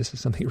therapy. This is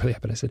something that really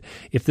happened. I said,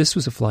 if this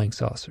was a flying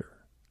saucer,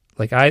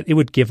 like it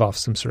would give off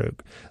some sort of,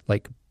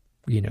 like,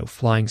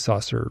 flying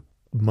saucer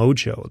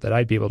mojo that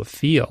I'd be able to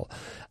feel.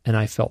 And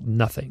I felt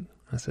nothing.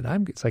 I said,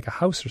 it's like a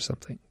house or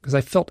something, because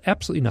I felt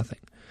absolutely nothing.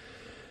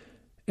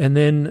 And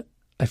then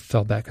I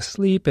fell back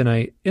asleep,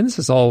 and this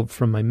is all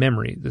from my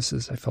memory.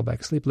 I fell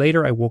back asleep.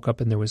 Later, I woke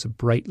up and there was a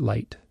bright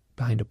light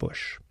behind a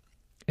bush.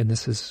 And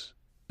this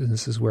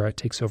is where it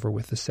takes over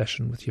with the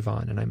session with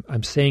Yvonne. And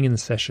I'm saying in the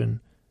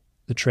session,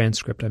 the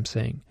transcript, I'm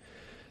saying,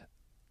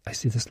 I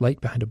see this light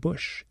behind a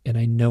bush, and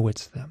I know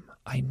it's them.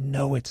 I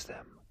know it's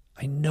them.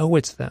 I know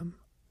it's them.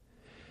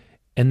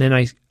 And then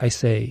I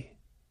say,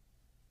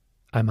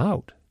 I'm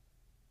out.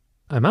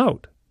 I'm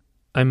out.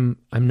 I'm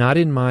not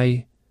in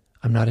my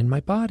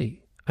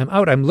body. I'm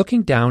out. I'm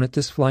looking down at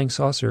this flying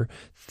saucer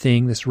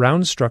thing, this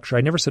round structure.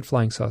 I never said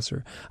flying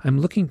saucer. I'm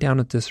looking down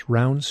at this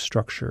round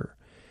structure,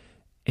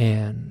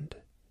 and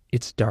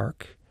it's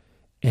dark,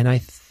 and I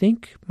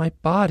think my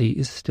body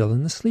is still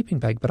in the sleeping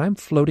bag, but I'm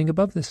floating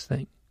above this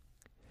thing.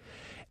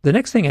 The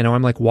next thing I know,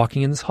 I'm like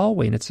walking in this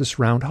hallway, and it's this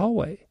round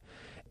hallway.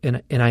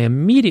 And I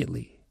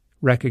immediately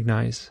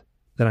recognize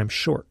that I'm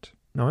short.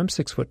 Now, I'm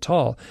 6 foot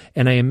tall,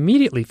 and I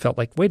immediately felt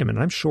like, wait a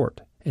minute, I'm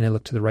short. And I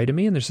look to the right of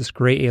me, and there's this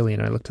gray alien.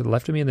 And I look to the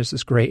left of me, and there's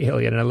this gray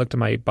alien. And I look to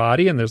my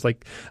body, and there's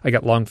like, I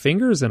got long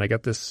fingers, and I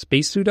got this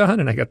spacesuit on,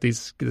 and I got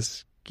this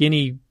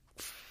skinny,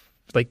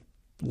 like,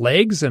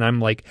 legs, and I'm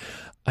like,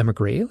 I'm a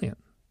gray alien.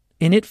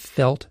 And it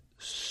felt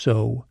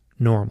so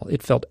normal.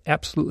 It felt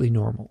absolutely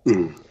normal.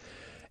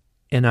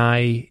 And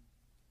I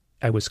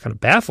was kind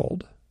of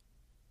baffled.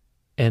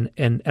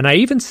 And I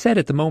even said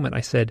at the moment,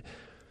 I said,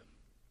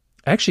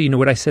 actually, you know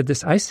what I said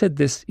this? I said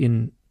this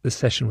in the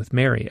session with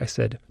Mary. I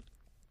said,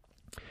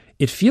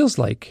 it feels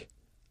like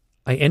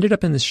I ended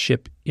up in this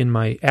ship in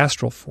my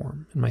astral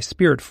form, in my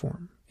spirit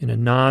form, in a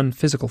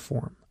non-physical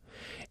form.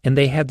 And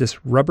they had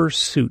this rubber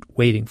suit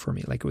waiting for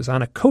me, like it was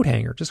on a coat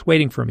hanger, just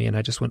waiting for me. And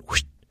I just went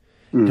whoosh,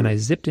 and I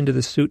zipped into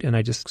the suit, and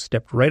I just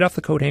stepped right off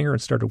the coat hanger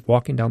and started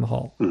walking down the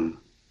hall.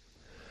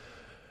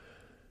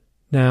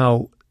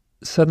 Now,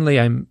 suddenly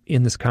I'm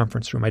in this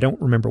conference room. I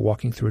don't remember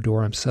walking through a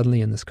door. I'm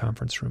suddenly in this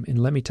conference room.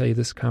 And let me tell you,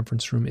 this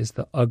conference room is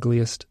the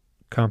ugliest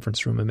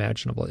conference room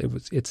imaginable.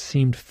 It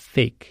seemed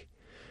fake.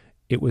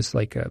 It was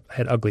like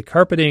had ugly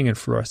carpeting and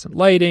fluorescent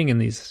lighting and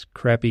these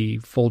crappy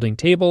folding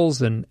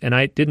tables. And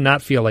I did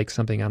not feel like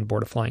something on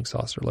board a flying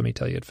saucer. Let me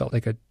tell you, it felt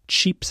like a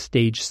cheap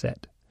stage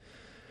set.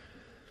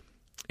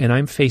 And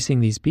I'm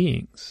facing these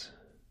beings,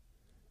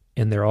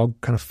 and they're all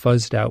kind of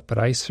fuzzed out, but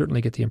I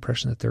certainly get the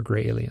impression that they're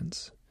gray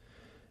aliens.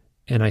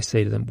 And I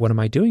say to them, what am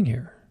I doing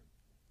here?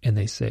 And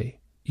they say,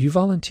 you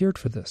volunteered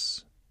for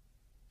this.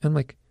 And I'm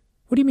like,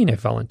 what do you mean I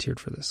volunteered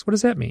for this? What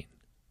does that mean?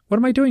 What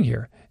am I doing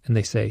here? And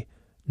they say,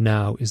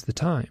 now is the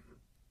time.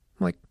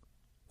 I'm like,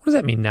 what does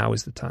that mean, now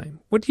is the time?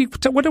 What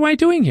am I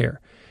doing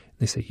here? And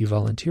they say, you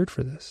volunteered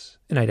for this.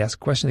 And I'd ask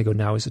a question. They go,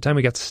 now is the time.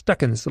 We got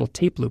stuck in this little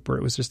tape loop where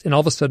it was just, and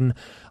all of a sudden,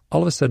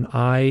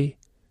 I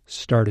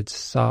started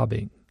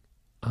sobbing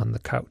on the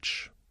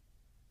couch.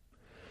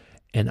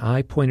 And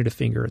I pointed a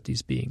finger at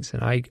these beings,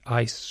 and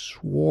I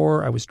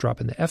swore I was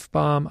dropping the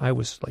F-bomb. I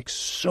was like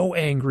so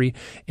angry,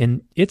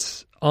 and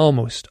it's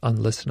almost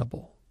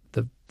unlistenable,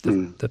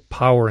 the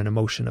power and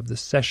emotion of this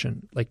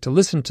session. Like, to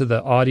listen to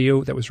the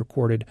audio that was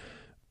recorded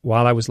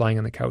while I was lying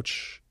on the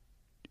couch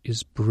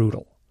is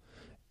brutal.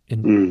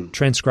 And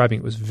transcribing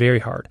it was very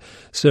hard.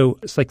 So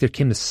it's like there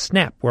came this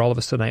snap where all of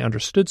a sudden I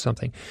understood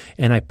something,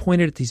 and I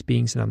pointed at these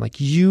beings, and I'm like,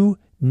 you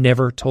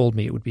never told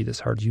me it would be this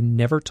hard. You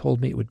never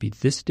told me it would be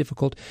this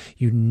difficult.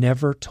 You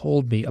never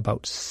told me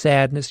about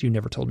sadness. You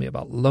never told me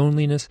about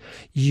loneliness.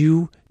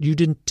 You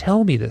didn't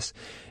tell me this.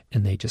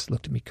 And they just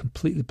looked at me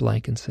completely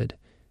blank and said,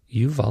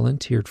 you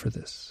volunteered for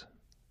this.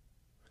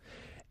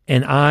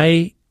 And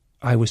I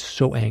was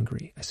so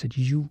angry. I said,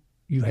 you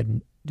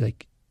had,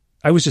 like,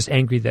 I was just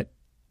angry that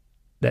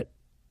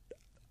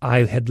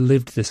I had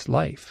lived this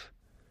life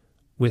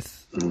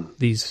with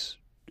these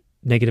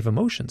negative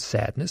emotions,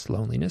 sadness,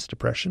 loneliness,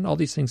 depression, all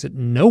these things that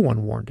no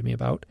one warned me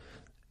about.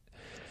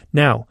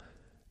 Now,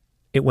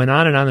 it went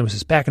on and on. There was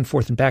this back and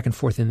forth, and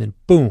then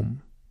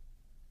boom.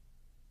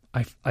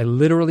 I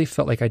literally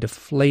felt like I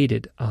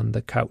deflated on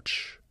the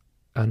couch,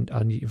 on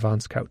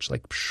Yvonne's couch,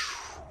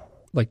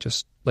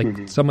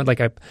 someone,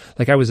 like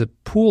I was a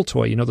pool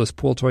toy. You know those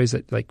pool toys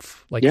that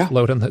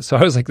float on the. So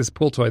I was like this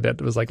pool toy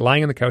that was like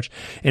lying on the couch,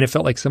 and it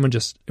felt like someone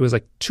it was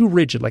like too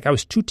rigid. Like I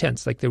was too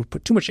tense. Like they would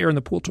put too much air in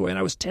the pool toy, and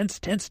I was tense,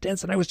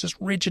 and I was just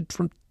rigid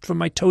from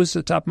my toes to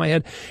the top of my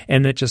head.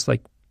 And it just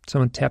like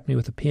someone tapped me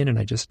with a pin, and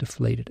I just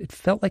deflated. It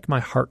felt like my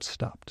heart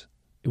stopped.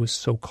 It was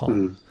so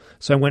calm.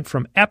 So I went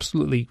from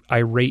absolutely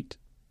irate,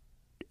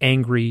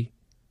 angry,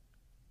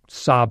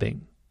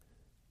 sobbing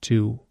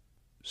to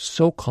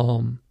so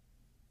calm.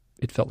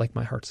 It felt like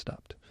my heart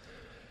stopped.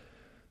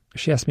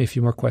 She asked me a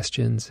few more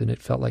questions, and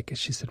it felt like,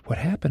 she said, what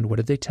happened? What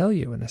did they tell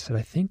you? And I said,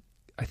 I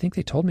think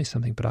they told me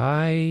something, but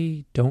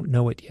I don't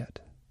know it yet.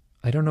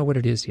 I don't know what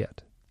it is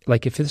yet.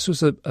 Like if this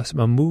was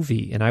a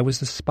movie and I was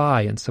the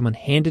spy and someone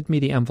handed me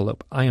the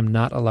envelope, I am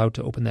not allowed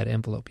to open that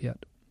envelope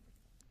yet.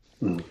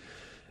 And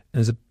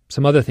there's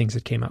some other things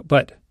that came out.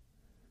 But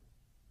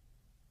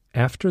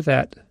after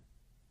that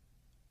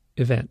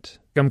event,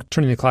 I'm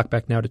turning the clock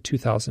back now to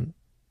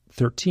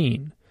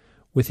 2013,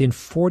 within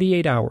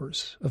 48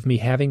 hours of me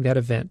having that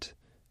event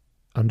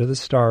under the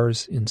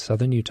stars in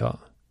southern Utah,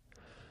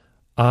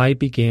 I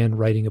began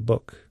writing a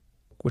book,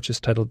 which is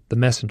titled The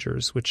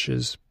Messengers, which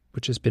has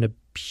been a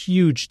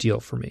huge deal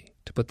for me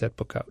to put that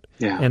book out.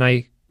 Yeah. And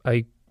I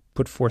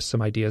put forth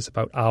some ideas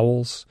about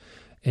owls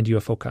and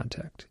UFO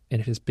contact.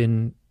 And it has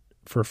been,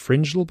 for a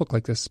fringe little book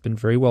like this, been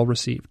very well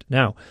received.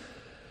 Now,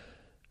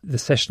 the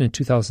session in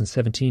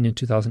 2017 and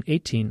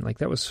 2018, like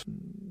that was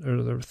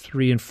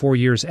 3 and 4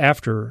 years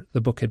after the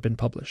book had been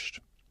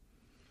published.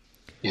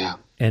 Yeah.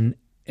 And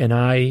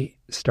I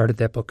started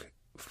that book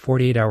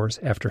 48 hours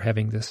after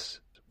having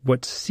this,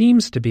 what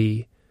seems to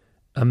be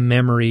a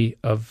memory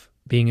of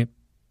being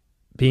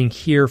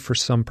here for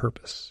some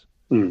purpose.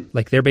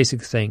 Like they're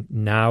basically saying,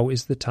 now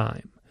is the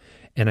time.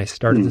 And I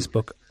started this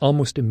book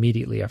almost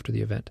immediately after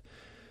the event.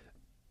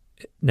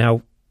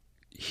 Now,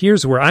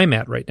 here's where I'm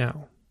at right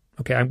now.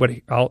 Okay,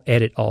 I'll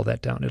edit all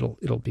that down.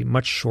 It'll be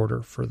much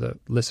shorter for the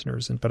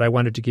listeners, but I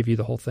wanted to give you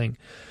the whole thing.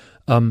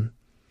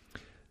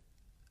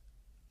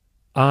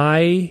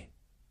 I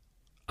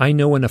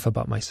know enough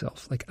about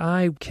myself. Like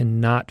I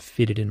cannot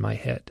fit it in my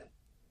head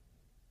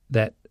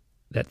that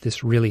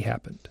this really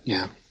happened.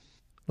 Yeah.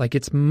 Like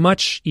it's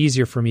much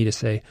easier for me to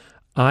say,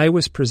 I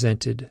was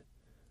presented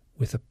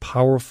with a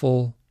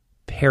powerful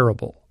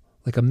parable,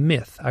 like a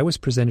myth. I was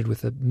presented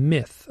with a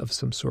myth of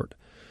some sort.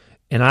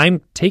 And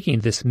I'm taking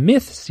this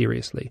myth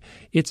seriously.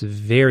 It's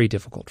very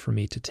difficult for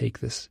me to take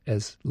this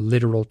as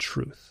literal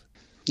truth.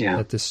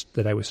 Yeah.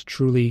 That I was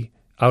truly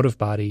out of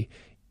body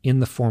in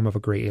the form of a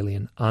gray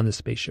alien on the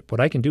spaceship.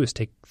 What I can do is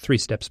take 3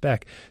 steps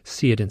back,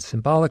 see it in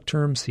symbolic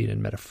terms, see it in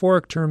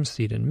metaphoric terms,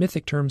 see it in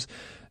mythic terms.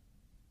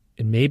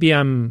 And maybe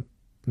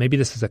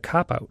this is a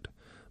cop-out,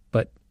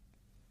 but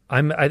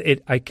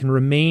I can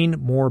remain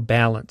more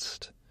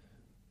balanced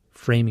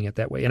framing it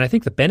that way. And I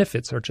think the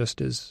benefits are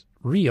just as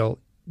real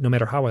no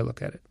matter how I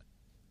look at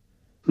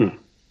it.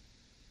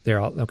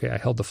 There, I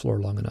held the floor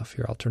long enough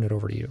here. I'll turn it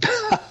over to you.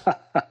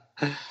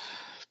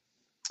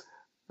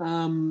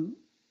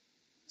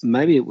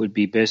 Maybe it would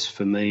be best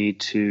for me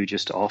to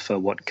just offer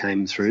what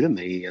came through to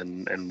me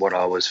and what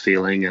I was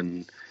feeling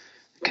and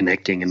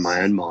connecting in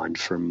my own mind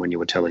from when you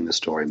were telling the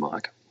story,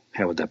 Mike.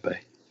 How would that be?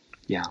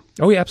 Yeah.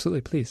 Oh, yeah,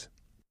 absolutely. Please.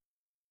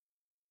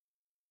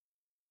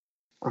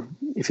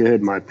 If you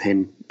heard my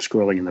pen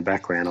scrolling in the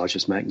background, I was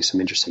just making some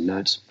interesting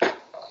notes.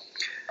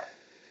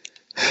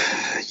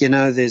 You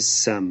know,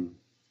 there's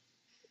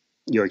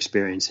your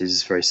experience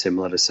is very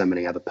similar to so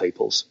many other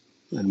people's.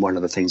 And one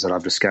of the things that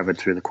I've discovered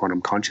through the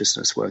quantum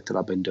consciousness work that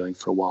I've been doing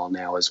for a while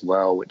now as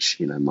well, which,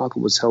 you know,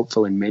 Michael was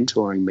helpful in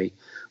mentoring me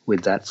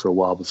with that for a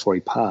while before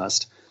he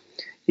passed,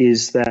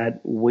 is that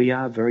we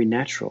are very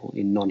natural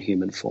in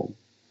non-human form.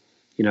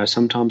 You know,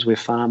 sometimes we're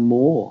far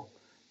more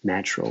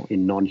natural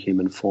in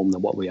non-human form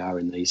than what we are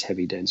in these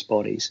heavy, dense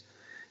bodies.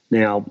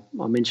 Now,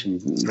 I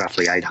mentioned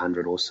roughly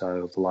 800 or so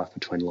of the Life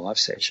Between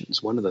Lives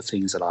sessions. One of the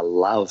things that I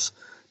love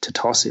to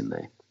toss in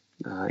there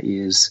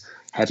is,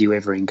 have you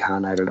ever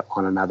incarnated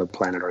on another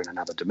planet or in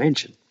another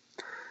dimension?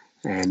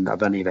 And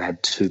I've only ever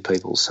had 2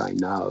 people say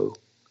no.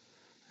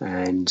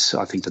 And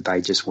I think that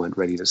they just weren't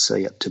ready to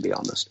see it, to be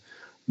honest.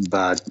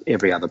 But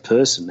every other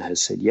person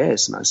has said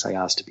yes, and I say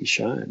asked to be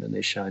shown. And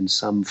they're shown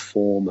some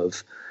form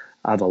of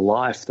other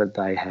life that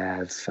they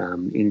have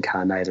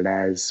incarnated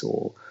as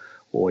or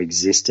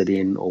existed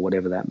in or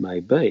whatever that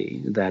may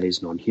be, that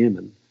is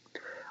non-human.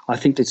 I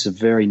think that's a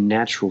very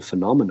natural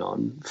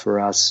phenomenon for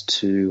us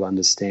to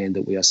understand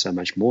that we are so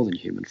much more than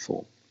human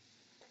form.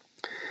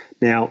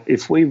 Now,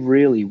 if we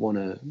really want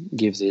to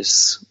give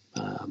this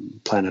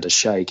planet a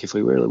shake, if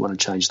we really want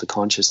to change the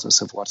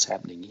consciousness of what's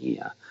happening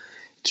here,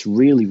 it's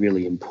really,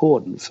 really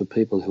important for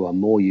people who are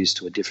more used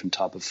to a different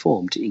type of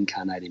form to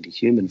incarnate into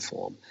human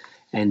form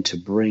and to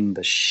bring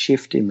the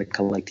shift in the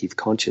collective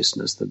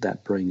consciousness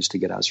that brings to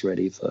get us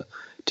ready for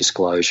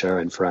disclosure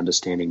and for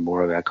understanding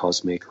more of our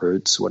cosmic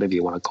roots, whatever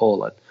you want to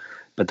call it.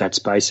 But that's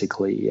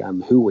basically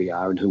who we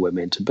are and who we're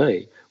meant to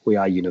be. We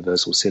are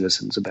universal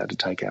citizens about to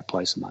take our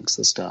place amongst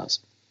the stars.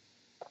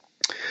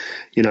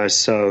 You know,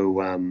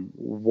 so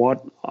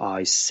what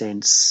I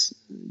sense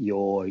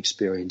your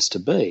experience to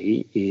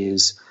be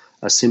is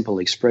a simple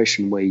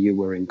expression where you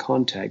were in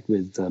contact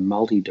with the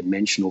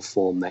multi-dimensional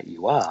form that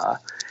you are,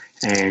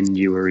 and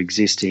you were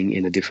existing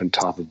in a different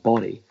type of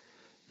body.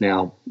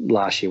 Now,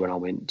 last year when I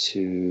went to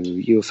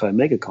UFO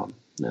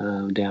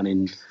MegaCon down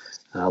in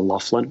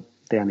Laughlin,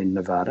 down in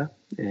Nevada,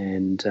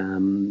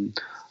 and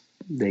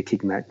they're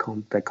kicking that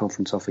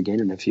conference off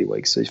again in a few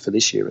weeks for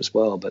this year as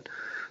well. But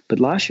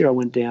last year I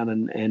went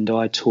down and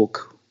I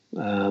took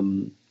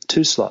 2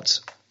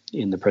 slots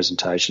in the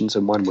presentations,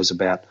 and one was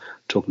about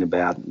talking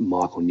about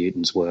Michael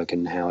Newton's work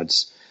and how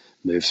it's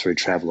moved through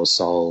traveller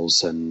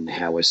souls and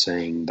how we're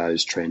seeing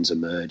those trends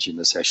emerge in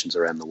the sessions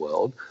around the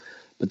world.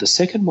 But the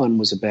second one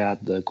was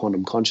about the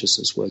quantum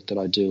consciousness work that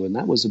I do, and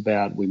that was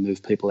about we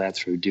move people out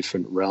through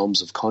different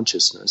realms of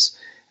consciousness,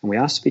 and we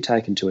ask to be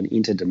taken to an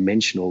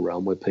interdimensional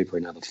realm where people are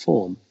in other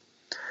form.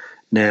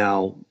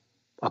 Now,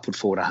 I put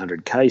forward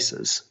 100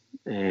 cases,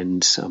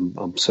 and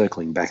I'm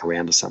circling back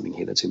around to something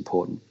here that's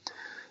important.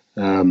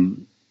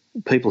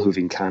 People who've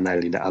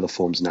incarnated into other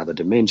forms and other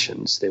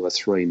dimensions, there were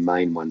three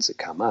main ones that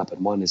come up,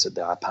 and one is that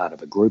they are part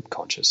of a group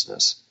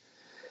consciousness.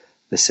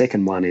 The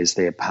second one is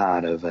they're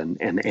part of an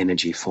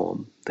energy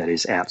form that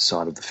is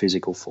outside of the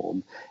physical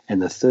form.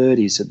 And the third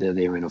is that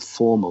they're in a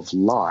form of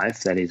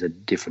life that is a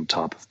different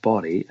type of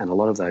body, and a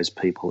lot of those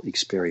people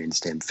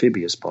experienced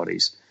amphibious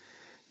bodies.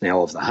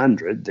 Now, of the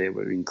 100, there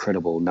were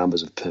incredible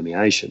numbers of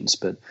permeations,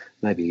 but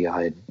maybe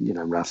I had,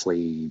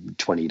 roughly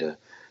 20 to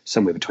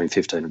somewhere between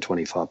 15 and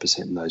 25%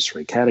 in those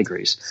three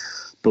categories.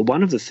 But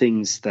one of the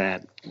things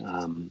that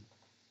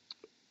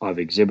I've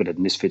exhibited,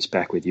 and this fits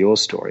back with your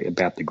story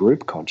about the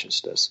group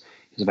consciousness,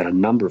 is about a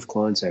number of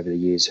clients over the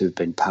years who've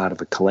been part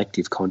of a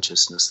collective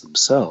consciousness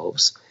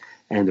themselves,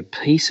 and a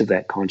piece of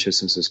that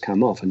consciousness has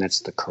come off, and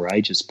that's the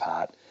courageous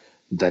part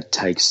that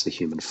takes the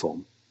human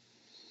form.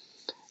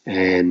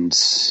 And,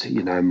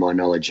 my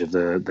knowledge of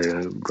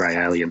the grey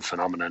alien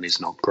phenomenon is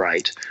not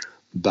great,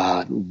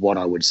 but what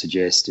I would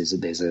suggest is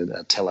that there's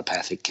a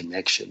telepathic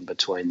connection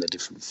between the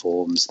different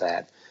forms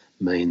that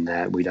mean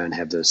that we don't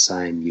have the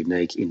same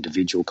unique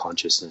individual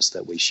consciousness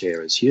that we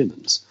share as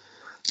humans.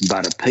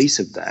 But a piece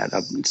of that,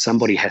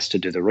 somebody has to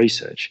do the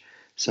research.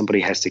 Somebody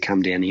has to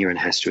come down here and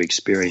has to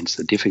experience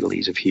the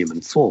difficulties of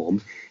human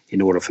form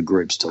in order for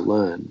groups to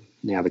learn.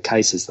 Now, the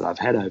cases that I've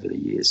had over the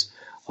years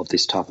of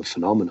this type of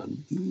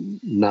phenomenon,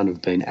 none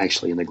have been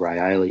actually in the grey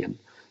alien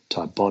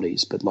type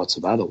bodies, but lots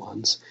of other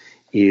ones,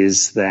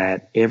 is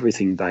that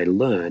everything they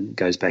learn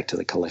goes back to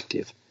the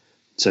collective.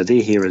 So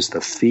they're here as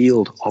the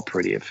field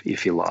operative,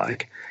 if you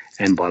like,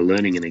 and by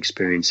learning and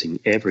experiencing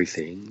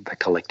everything, the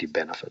collective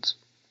benefits.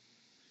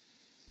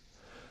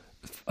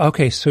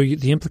 Okay, so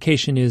the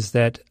implication is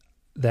that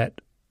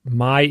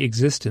my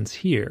existence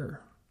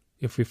here,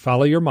 if we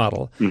follow your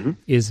model,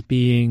 is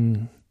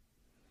being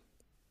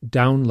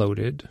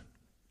downloaded,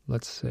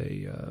 let's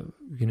say,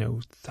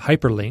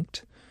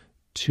 hyperlinked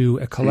to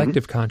a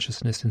collective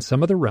consciousness in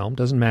some other realm,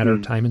 doesn't matter,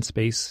 time and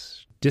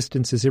space,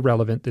 distance is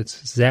irrelevant,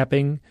 that's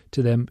zapping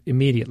to them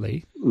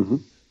immediately.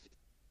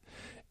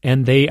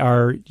 And they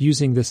are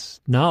using this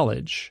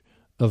knowledge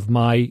of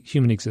my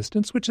human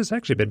existence, which has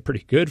actually been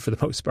pretty good for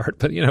the most part,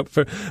 but,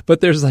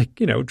 but there's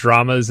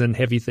dramas and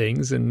heavy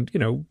things and,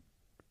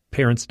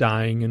 parents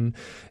dying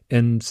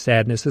and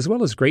sadness, as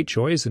well as great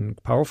joys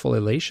and powerful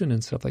elation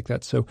and stuff like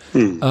that. So,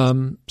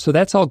 so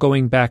that's all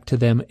going back to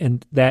them,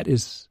 and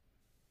there's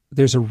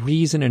a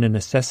reason and a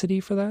necessity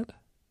for that?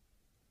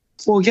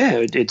 Well,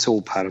 yeah, it's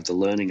all part of the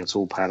learning. It's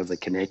all part of the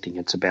connecting.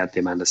 It's about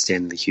them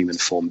understanding the human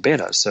form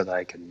better so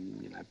they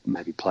can,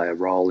 maybe play a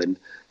role in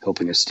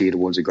helping us steer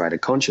towards a greater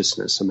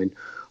consciousness. I mean,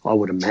 I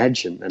would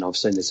imagine, and I've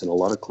seen this in a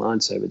lot of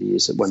clients over the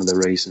years, that one of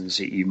the reasons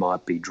that you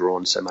might be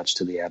drawn so much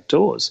to the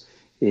outdoors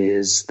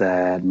is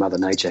that Mother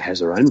Nature has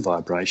her own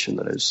vibration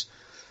that is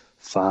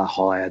far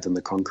higher than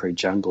the concrete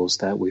jungles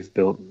that we've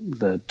built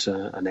that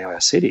are now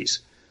our cities.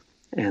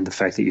 And the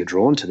fact that you're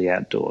drawn to the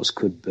outdoors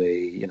could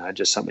be,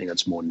 just something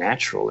that's more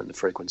natural in the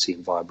frequency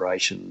and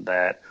vibration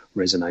that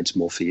resonates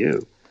more for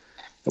you.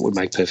 That would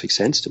make perfect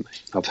sense to me.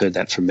 I've heard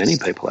that from many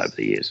people over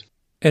the years.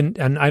 And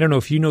I don't know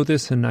if you know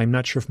this, and I'm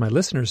not sure if my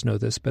listeners know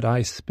this, but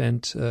I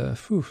spent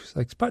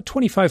about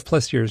 25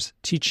 plus years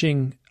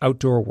teaching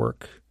outdoor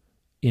work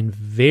in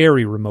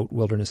very remote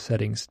wilderness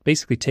settings,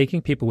 basically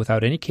taking people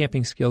without any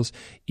camping skills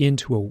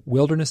into a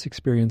wilderness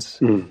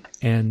experience.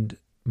 And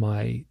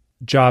my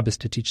job is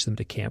to teach them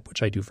to camp,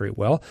 which I do very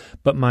well.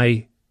 But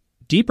my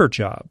deeper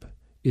job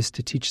is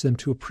to teach them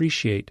to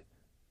appreciate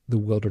the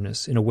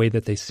wilderness in a way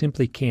that they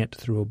simply can't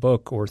through a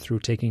book or through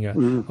taking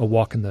a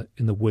walk in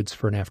the woods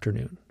for an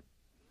afternoon.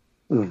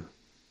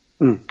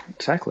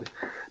 Exactly.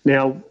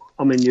 Now,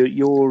 I mean,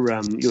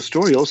 your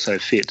story also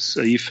fits.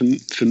 Are you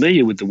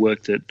familiar with the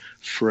work that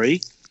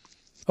Free?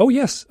 Oh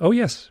yes.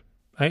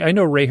 I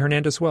know Ray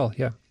Hernandez well.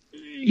 Yeah.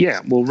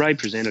 Yeah. Well, Ray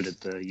presented at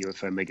the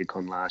UFO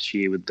MegaCon last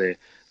year with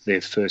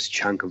their first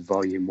chunk of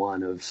Volume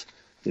 1 of,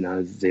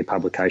 their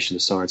publication, The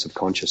Science of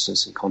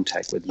Consciousness and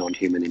Contact with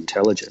Non-Human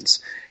Intelligence.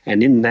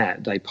 And in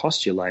that, they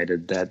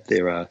postulated that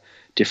there are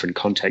different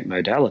contact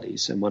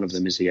modalities, and one of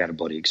them is the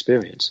out-of-body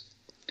experience.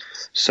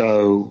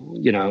 So,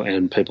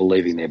 and people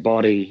leaving their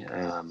body,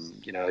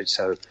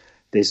 so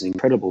there's an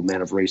incredible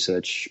amount of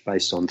research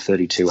based on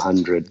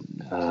 3,200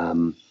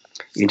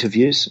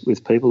 interviews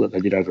with people that they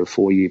did over a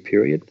 4-year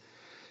period.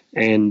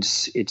 And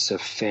it's a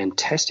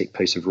fantastic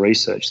piece of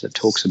research that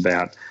talks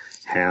about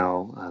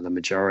how the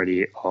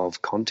majority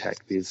of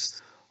contact with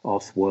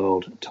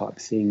off-world type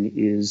thing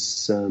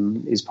is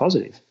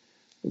positive.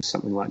 It's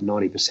something like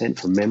 90%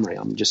 from memory.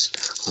 I'm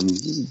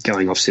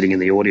going off sitting in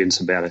the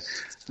audience about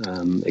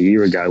a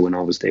year ago when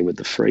I was there with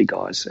the Free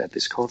guys at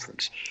this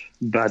conference.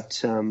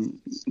 But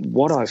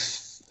what I've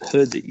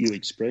heard that you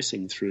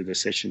expressing through the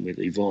session with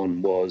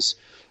Yvonne was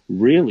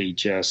really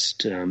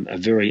just a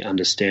very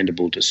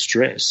understandable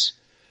distress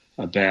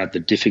about the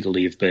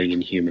difficulty of being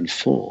in human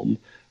form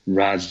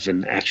rather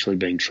than actually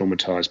being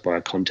traumatized by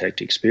a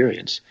contact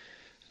experience.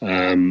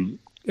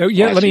 Oh,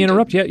 yeah, let me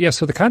interrupt. Yeah.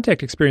 So the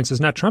contact experience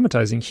is not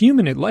traumatizing.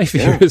 Human life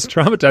here is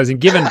traumatizing,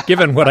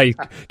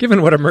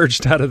 given what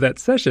emerged out of that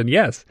session.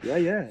 Yes.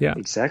 Yeah,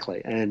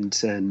 exactly.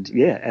 And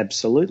yeah,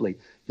 absolutely.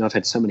 I've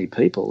had so many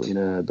people in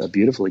a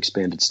beautiful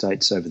expanded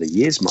states over the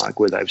years, Mike,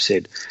 where they've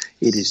said,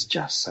 it is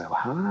just so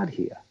hard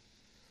here.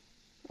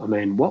 I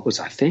mean, what was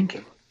I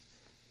thinking?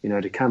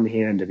 To come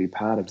here and to be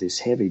part of this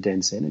heavy,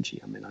 dense energy.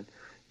 I mean,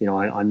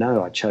 I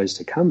know I chose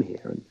to come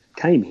here and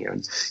came here.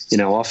 And,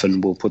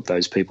 often we'll put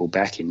those people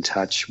back in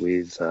touch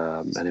with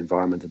an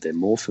environment that they're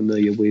more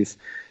familiar with.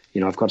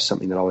 I've got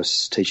something that I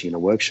was teaching in a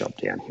workshop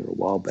down here a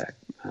while back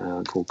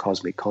called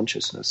Cosmic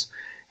Consciousness.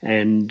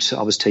 And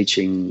I was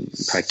teaching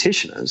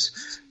practitioners,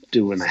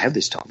 when they have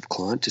this type of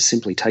client, to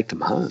simply take them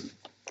home,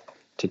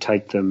 to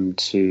take them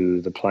to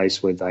the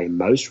place where they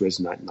most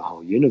resonate in the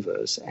whole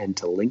universe and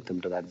to link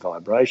them to that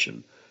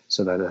vibration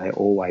so that they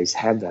always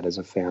have that as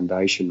a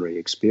foundationary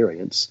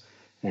experience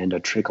and a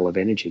trickle of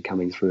energy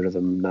coming through to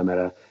them no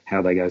matter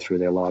how they go through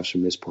their lives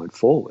from this point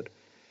forward.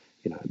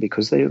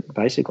 Because they're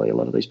basically, a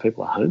lot of these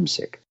people are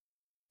homesick.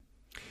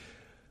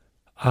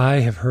 I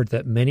have heard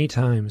that many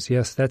times.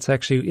 Yes, that's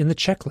actually in the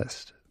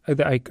checklist.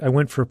 I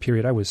went for a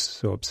period. I was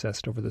so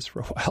obsessed over this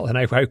for a while, and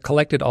I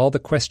collected all the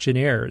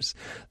questionnaires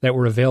that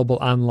were available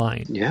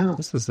online. Yeah,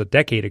 this was a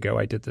decade ago.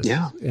 I did this.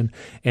 Yeah,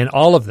 and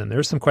all of them. There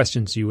were some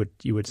questions you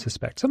would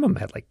suspect. Some of them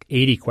had like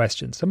 80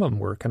 questions. Some of them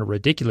were kind of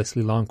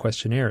ridiculously long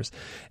questionnaires.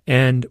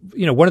 And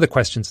one of the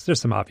questions. There's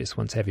some obvious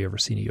ones. Have you ever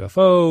seen a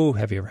UFO?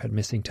 Have you ever had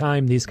missing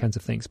time? These kinds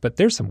of things. But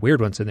there's some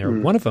weird ones in there.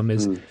 One of them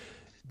is,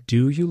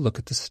 do you look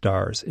at the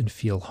stars and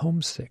feel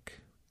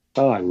homesick?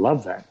 Oh, I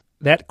love that.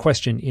 That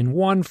question, in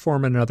one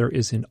form or another,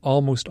 is in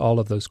almost all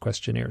of those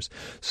questionnaires.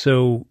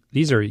 So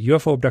these are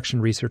UFO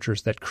abduction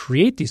researchers that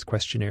create these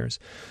questionnaires.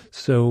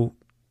 So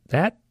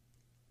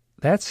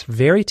that's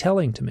very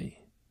telling to me.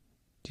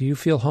 Do you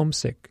feel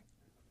homesick?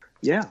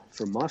 Yeah,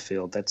 from my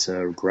field, that's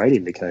a great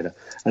indicator.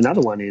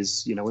 Another one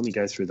is, when we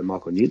go through the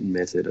Michael Newton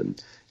method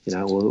and,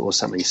 or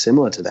something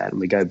similar to that,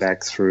 and we go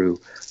back through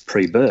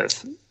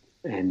pre-birth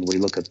and we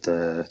look at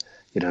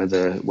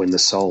when the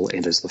soul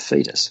enters the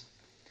fetus.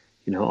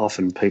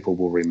 Often people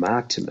will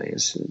remark to me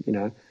as,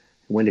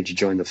 when did you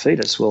join the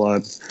fetus? Well,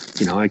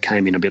 I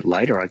came in a bit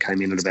later. I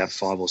came in at about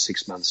 5 or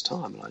 6 months'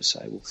 time. And I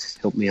say, well,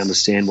 help me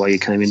understand why you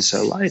came in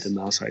so late. And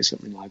they'll say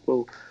something like,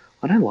 well,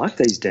 I don't like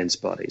these dense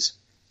bodies.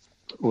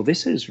 Well,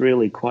 this is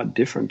really quite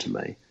different to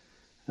me.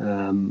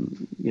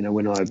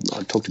 When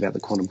I talked about the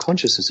quantum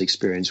consciousness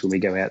experience, when we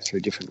go out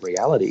through different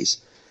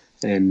realities,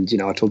 and,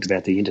 I talked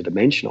about the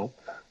interdimensional.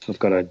 I've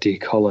got a dear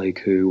colleague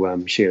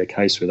who shared a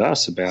case with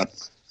us about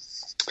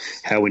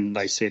how when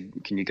they said,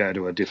 can you go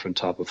to a different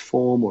type of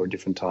form or a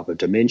different type of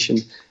dimension?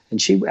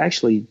 And she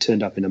actually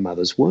turned up in a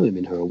mother's womb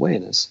in her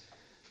awareness.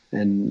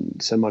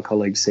 And so my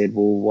colleague said,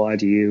 well, why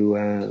do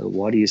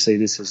you see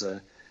this as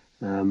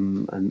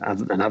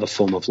another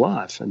form of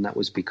life? And that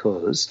was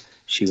because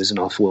she was an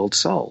off-world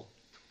soul.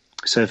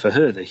 So for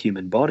her, the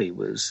human body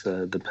was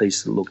the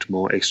piece that looked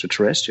more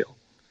extraterrestrial,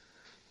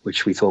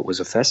 which we thought was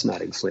a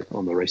fascinating flip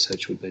on the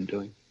research we've been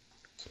doing.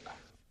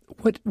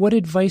 What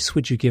advice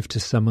would you give to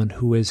someone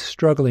who is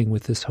struggling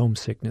with this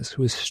homesickness,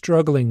 who is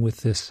struggling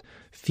with this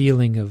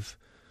feeling of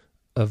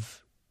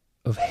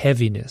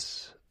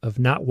heaviness, of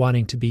not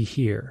wanting to be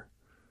here?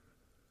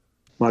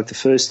 Mike, the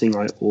first thing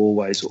I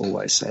always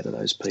say to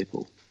those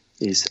people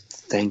is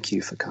thank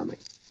you for coming.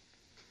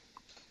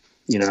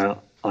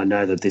 I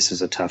know that this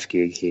is a tough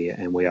gig here,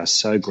 and we are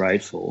so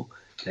grateful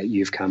that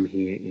you've come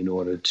here in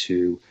order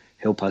to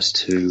help us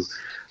to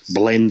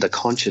blend the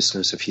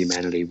consciousness of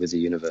humanity with the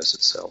universe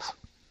itself.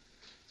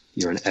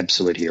 You're an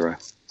absolute hero.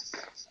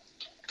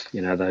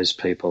 Those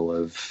people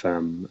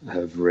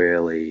have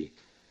really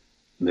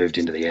moved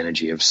into the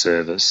energy of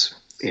service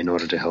in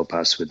order to help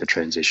us with the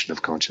transition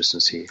of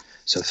consciousness here.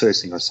 So the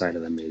first thing I say to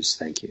them is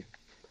thank you.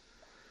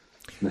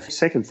 And the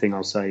second thing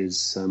I'll say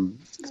is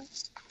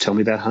tell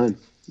me about home.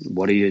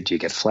 Do you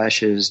get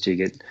flashes? Do you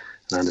get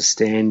an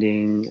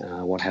understanding?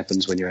 What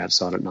happens when you're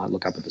outside at night?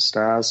 Look up at the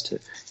stars, to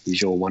use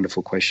your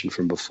wonderful question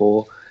from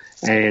before.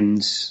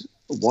 And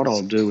what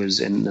I'll do is,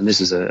 and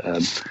this is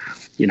a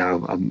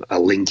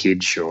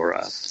linkage or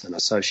an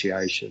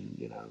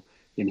association,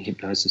 in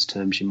hypnosis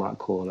terms you might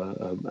call it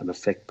an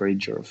effect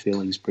bridge or a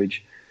feelings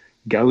bridge.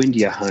 Go into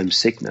your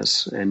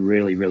homesickness and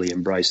really, really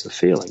embrace the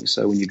feeling.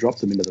 So when you drop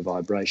them into the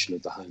vibration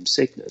of the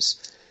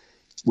homesickness,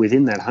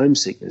 within that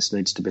homesickness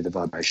needs to be the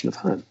vibration of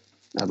home.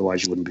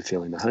 Otherwise you wouldn't be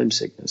feeling the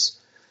homesickness.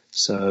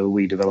 So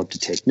we developed a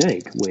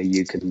technique where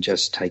you can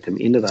just take them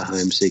into the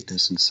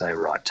homesickness and say,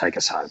 right, take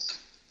us home.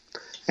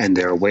 And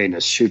their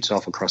awareness shoots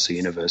off across the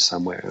universe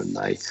somewhere, and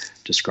they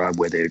describe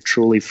where they're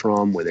truly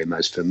from, where they're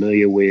most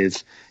familiar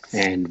with,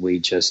 and we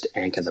just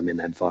anchor them in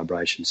that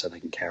vibration so they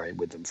can carry it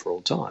with them for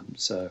all time.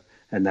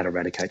 And that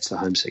eradicates the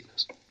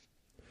homesickness.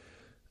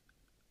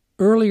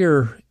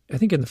 Earlier, I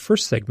think in the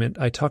first segment,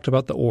 I talked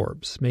about the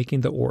orbs,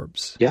 making the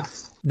orbs. Yeah.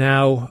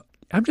 Now,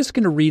 I'm just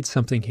going to read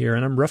something here,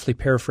 and I'm roughly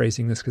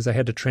paraphrasing this because I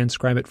had to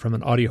transcribe it from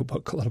an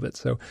audiobook a little bit.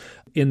 So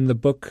in the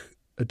book,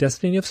 A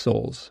Destiny of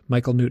Souls,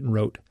 Michael Newton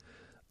wrote,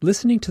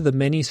 listening to the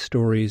many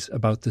stories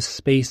about the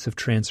space of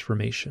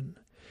transformation,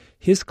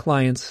 his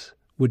clients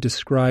would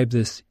describe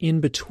this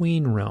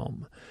in-between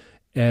realm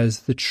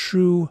as the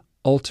true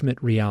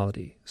ultimate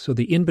reality. So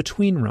the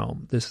in-between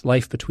realm, this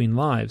life between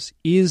lives,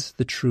 is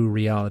the true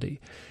reality.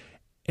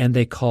 And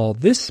they call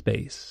this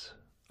space,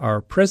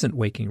 our present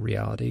waking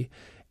reality,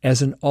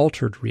 as an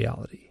altered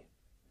reality.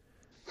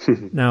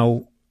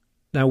 Now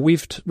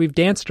we've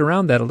danced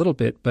around that a little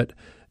bit, but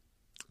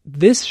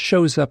this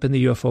shows up in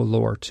the UFO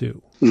lore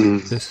too.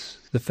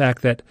 The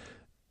fact that,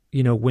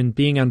 when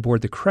being on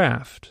board the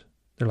craft,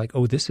 they're like,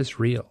 oh, this is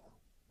real.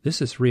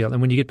 This is real.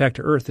 And when you get back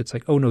to Earth, it's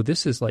like, oh no,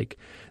 this is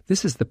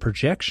the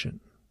projection.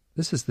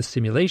 This is the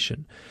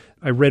simulation.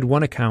 I read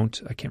one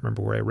account, I can't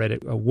remember where I read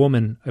it, a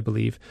woman, I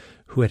believe,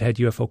 who had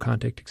UFO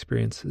contact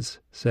experiences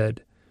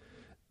said,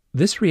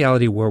 this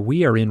reality where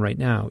we are in right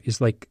now is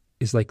like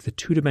the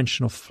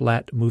two-dimensional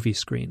flat movie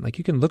screen. Like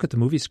you can look at the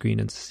movie screen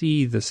and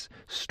see this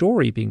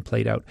story being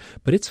played out,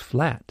 but it's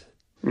flat.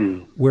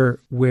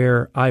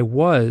 Where I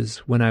was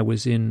when I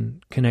was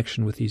in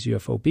connection with these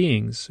UFO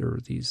beings or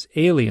these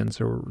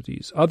aliens or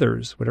these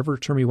others, whatever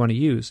term you want to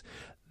use,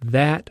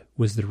 that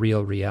was the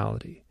real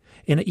reality.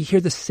 And you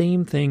hear the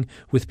same thing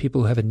with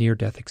people who have a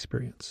near-death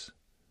experience.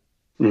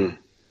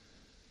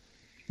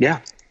 Yeah.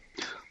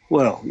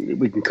 Well,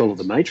 we can call it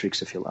the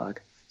Matrix if you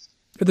like.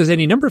 But there's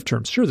any number of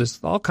terms. Sure, there's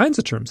all kinds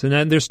of terms. And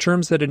then there's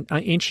terms that an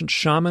ancient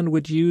shaman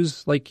would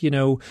use, like,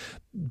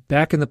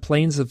 back in the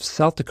plains of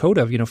South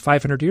Dakota,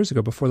 500 years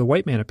ago before the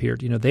white man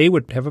appeared. They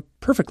would have a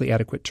perfectly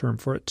adequate term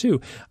for it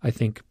too. I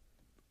think,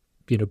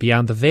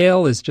 beyond the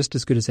veil is just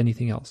as good as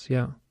anything else.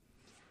 Yeah.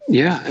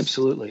 Yeah,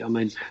 absolutely. I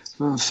mean,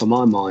 for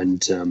my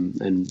mind,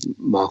 and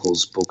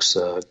Michael's books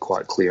are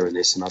quite clear in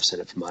this, and I've said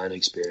it from my own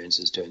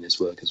experiences doing this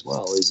work as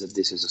well, is that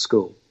this is a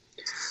school.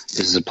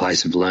 This is a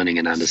place of learning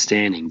and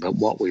understanding, but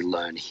what we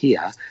learn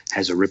here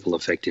has a ripple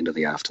effect into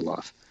the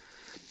afterlife.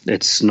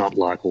 It's not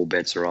like all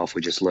bets are off,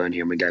 we just learn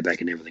here and we go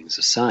back and everything's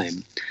the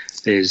same.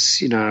 There's,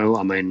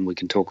 we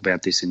can talk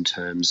about this in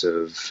terms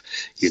of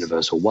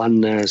universal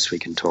oneness, we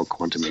can talk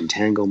quantum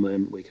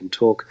entanglement, we can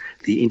talk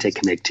the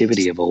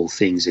interconnectivity of all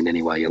things in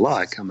any way you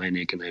like. I mean,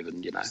 you can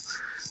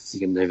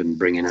even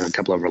bring in a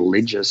couple of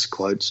religious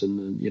quotes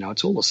and,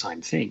 it's all the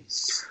same thing.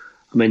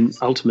 I mean,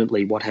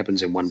 ultimately what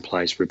happens in one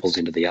place ripples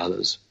into the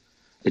others.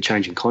 The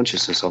change in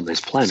consciousness on this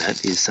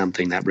planet is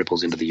something that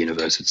ripples into the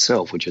universe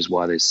itself, which is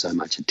why there's so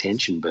much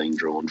attention being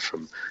drawn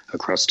from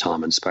across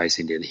time and space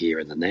into the here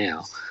and the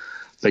now.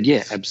 But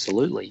yeah,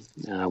 absolutely.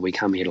 We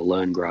come here to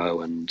learn,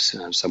 grow, and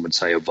some would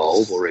say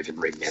evolve or even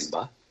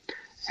remember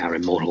our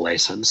immortal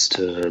essence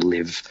to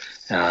live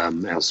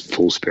our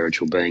full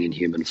spiritual being in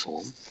human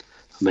form.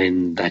 I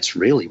mean, that's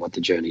really what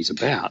the journey's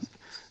about.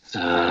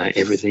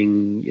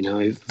 Everything,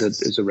 that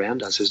is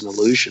around us is an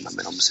illusion. I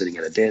mean, I'm sitting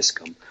at a desk,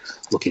 I'm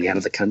looking out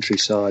at the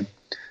countryside.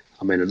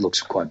 I mean, it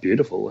looks quite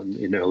beautiful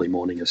in early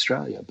morning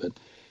Australia, but,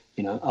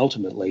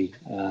 ultimately,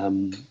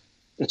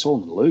 it's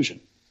all an illusion.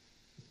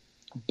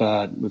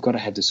 But we've got to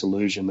have this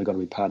illusion, we've got to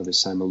be part of this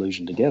same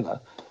illusion together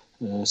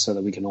so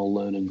that we can all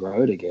learn and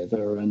grow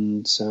together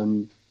and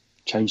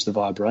change the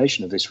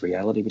vibration of this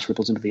reality which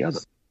ripples into the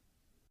other.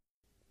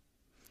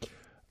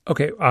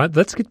 Okay,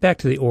 let's get back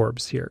to the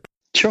orbs here.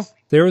 Sure.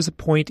 There was a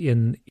point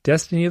in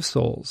Destiny of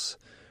Souls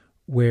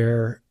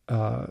where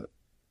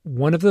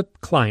one of the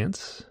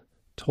clients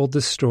told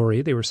this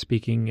story. They were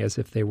speaking as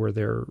if they were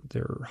their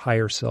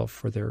higher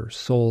self or their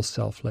soul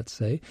self, let's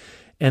say.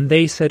 And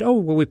they said, oh,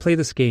 well, we play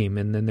this game.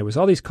 And then there was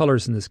all these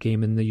colors in this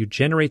game. And then you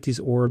generate these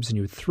orbs and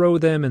you would throw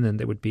them. And then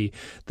the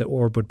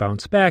orb would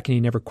bounce back. And he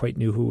never quite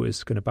knew who it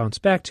was going to bounce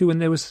back to.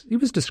 And he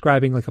was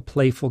describing like a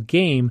playful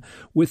game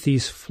with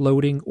these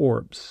floating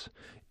orbs.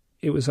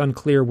 It was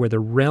unclear where the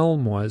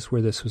realm was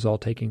where this was all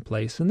taking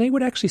place. And they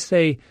would actually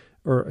say,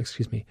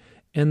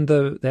 and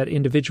that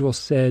individual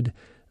said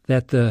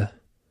that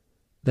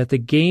the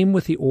game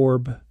with the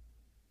orb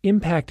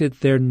impacted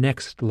their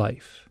next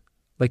life.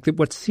 Like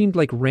what seemed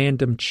like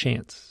random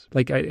chance.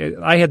 Like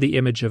I had the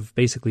image of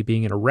basically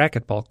being in a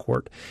racquetball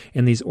court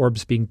and these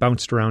orbs being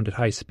bounced around at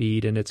high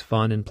speed and it's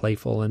fun and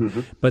playful.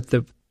 But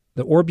the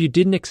orb you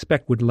didn't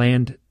expect would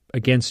land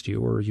against you,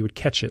 or you would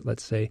catch it,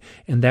 let's say,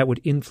 and that would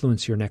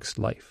influence your next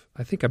life.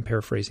 I think I'm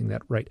paraphrasing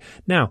that right.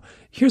 Now,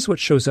 here's what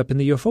shows up in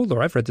the UFO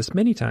lore. I've read this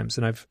many times,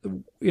 and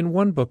in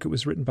one book, it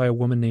was written by a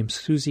woman named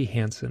Susie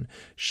Hansen.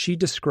 She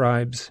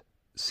describes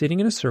sitting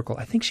in a circle.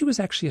 I think she was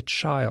actually a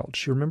child.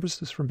 She remembers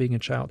this from being a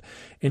child,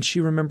 and she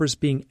remembers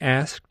being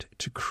asked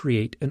to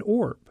create an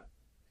orb.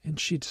 And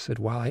she said,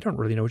 wow, I don't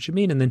really know what you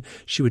mean. And then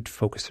she would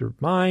focus her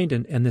mind,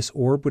 and this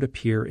orb would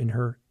appear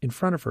in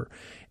front of her.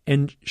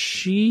 And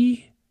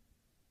she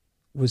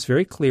was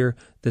very clear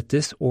that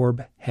this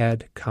orb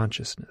had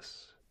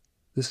consciousness.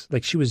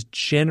 Like she was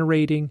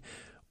generating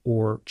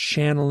or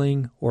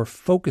channeling or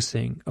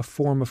focusing a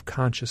form of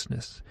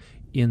consciousness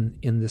in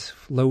this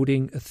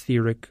floating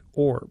etheric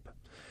orb.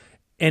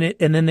 And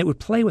then it would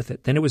play with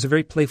it. Then it was a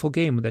very playful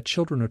game that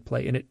children would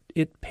play. And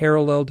it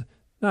paralleled,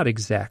 not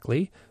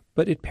exactly,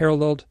 but it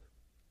paralleled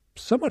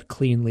somewhat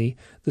cleanly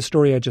the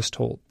story I just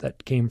told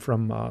that came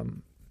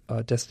from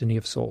destiny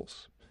of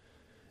souls.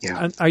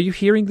 Yeah. Are you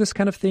hearing this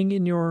kind of thing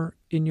in your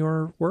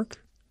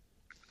work?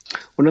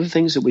 One of the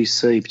things that we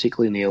see,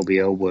 particularly in the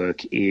LBL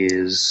work,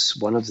 is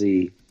one of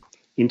the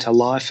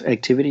interlife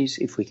activities,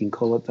 if we can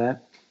call it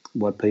that,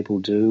 what people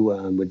do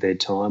with their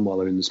time while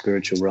they're in the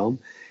spiritual realm,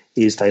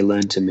 is they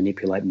learn to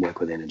manipulate and work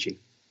with energy.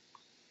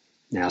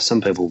 Now,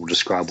 some people will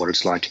describe what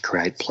it's like to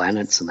create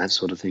planets and that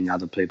sort of thing.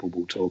 Other people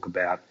will talk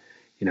about,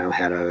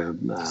 how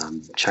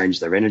to change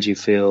their energy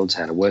fields,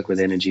 how to work with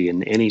energy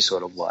in any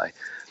sort of way.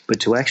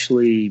 But to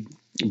actually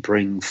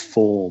bring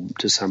form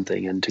to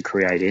something and to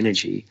create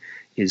energy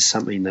is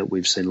something that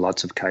we've seen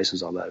lots of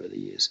cases of over the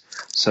years.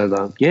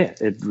 So,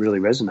 it really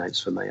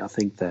resonates for me. I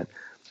think that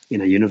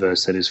in a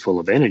universe that is full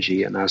of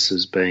energy and us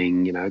as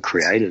being,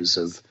 creators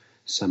of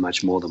so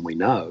much more than we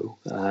know,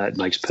 it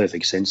makes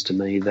perfect sense to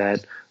me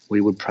that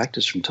we would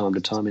practice from time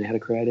to time in how to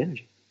create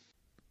energy.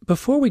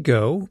 Before we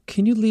go,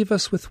 can you leave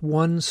us with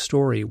one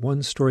story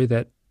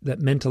that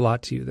meant a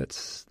lot to you,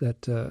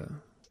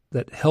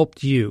 that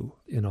helped you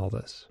in all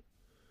this?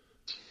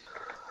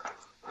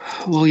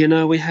 Well, we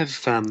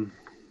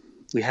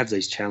have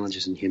these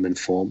challenges in human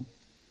form,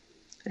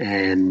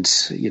 and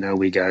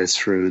we go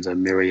through the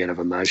myriad of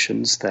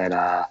emotions that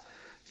are,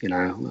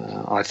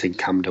 I think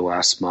come to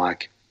us,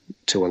 Mike,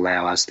 to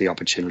allow us the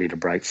opportunity to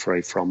break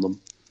free from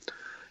them.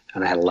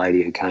 And I had a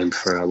lady who came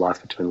for a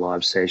Life Between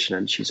Lives session,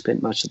 and she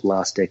spent much of the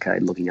last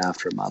decade looking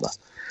after her mother.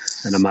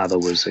 And her mother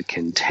was a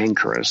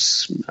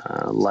cantankerous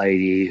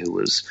lady who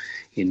was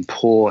in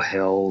poor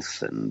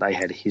health, and they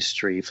had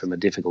history from a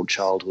difficult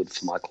childhood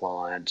for my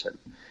client. And,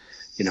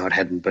 it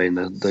hadn't been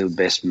the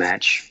best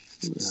match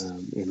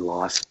in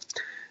life.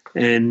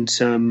 And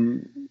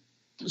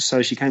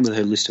so she came with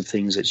her list of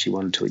things that she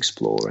wanted to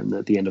explore. And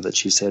at the end of it,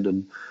 she said,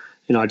 I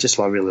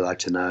really like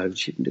to know.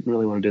 She didn't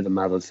really want to do the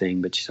mother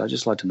thing, but she said, I'd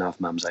just like to know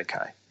if Mum's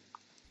okay.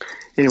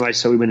 Anyway,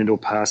 so we went into a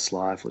past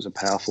life. It was a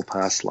powerful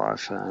past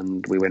life,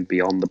 and we went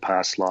beyond the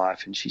past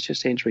life, and she's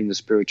just entering the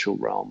spiritual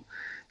realm,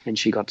 and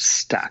she got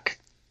stuck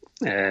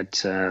at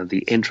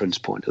the entrance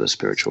point of the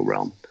spiritual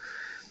realm.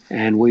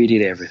 And we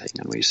did everything,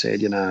 and we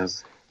said,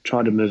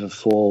 try to move her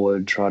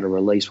forward, try to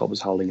release what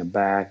was holding her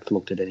back,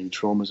 looked at any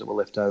traumas that were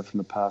left over from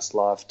the past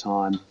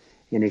lifetime,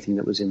 anything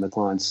that was in the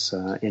client's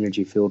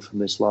energy field from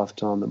this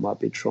lifetime that might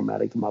be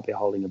traumatic, that might be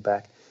holding her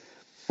back.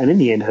 And in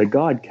the end, her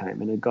guide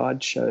came, and her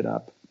guide showed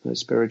up, her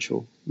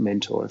spiritual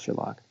mentor, if you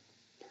like.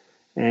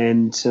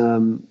 And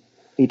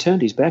he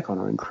turned his back on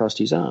her and crossed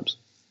his arms.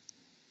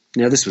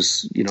 Now, this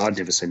was, I'd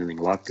never seen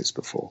anything like this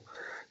before.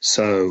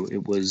 So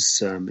it was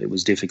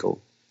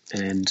difficult.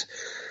 And,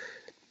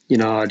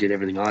 I did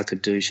everything I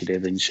could do. She did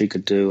everything she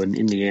could do. And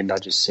in the end, I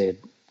just said,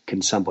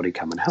 can somebody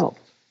come and help?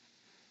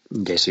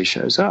 And guess who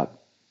shows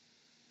up?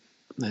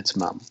 That's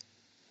Mum.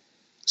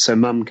 So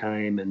Mum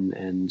came,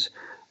 and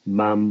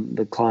Mum,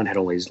 the client had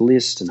all these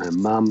lists, and her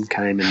Mum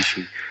came, and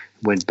she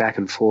went back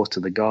and forth to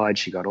the guide.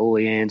 She got all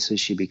the answers.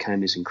 She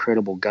became this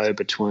incredible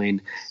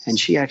go-between, and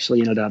she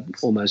actually ended up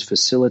almost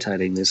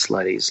facilitating this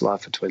lady's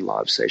Life Between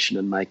Lives session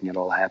and making it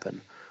all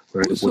happen.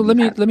 So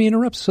let me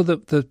interrupt. So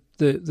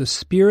the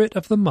spirit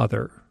of the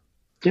mother,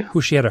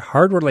 who she had a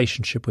hard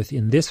relationship with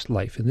in this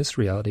life, in this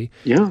reality,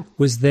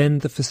 was then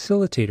the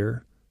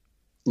facilitator.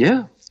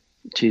 Yeah.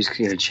 She's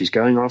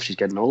going off, she's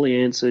getting all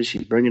the answers,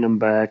 she's bringing them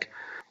back,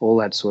 all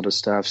that sort of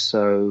stuff.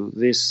 So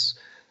this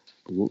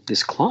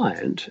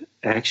client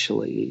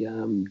actually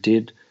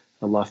did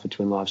a Life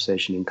Between Lives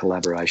session in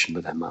collaboration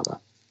with her mother.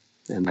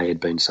 And they had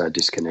been so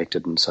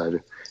disconnected, and so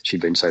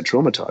she'd been so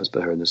traumatized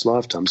by her in this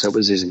lifetime. So it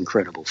was this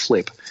incredible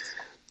flip.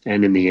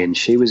 And in the end,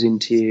 she was in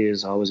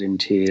tears, I was in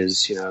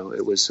tears.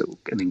 It was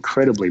an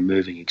incredibly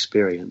moving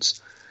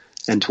experience.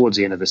 And towards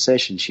the end of the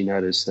session, she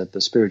noticed that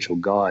the spiritual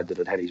guide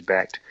that had his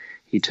back,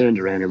 he turned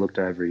around, he looked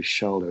over his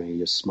shoulder, and he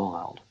just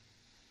smiled.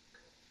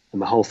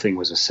 And the whole thing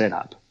was a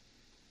setup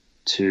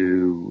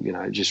to,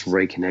 just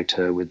reconnect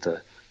her with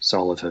the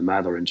soul of her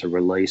mother and to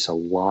release a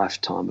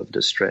lifetime of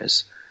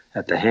distress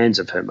at the hands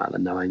of her mother,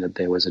 knowing that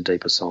there was a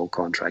deeper soul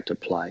contract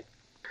at play.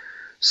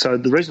 So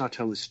the reason I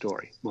tell this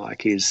story,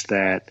 Mike, is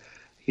that,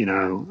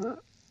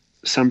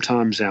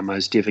 sometimes our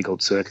most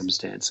difficult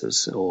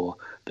circumstances or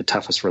the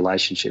toughest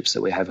relationships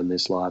that we have in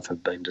this life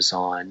have been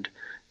designed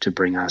to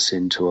bring us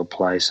into a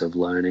place of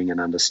learning and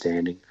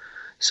understanding.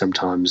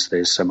 Sometimes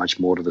there's so much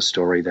more to the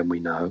story than we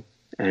know.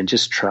 And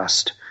just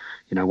trust.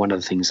 One of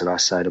the things that I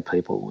say to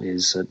people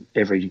is that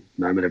every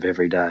moment of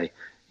every day,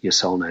 your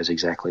soul knows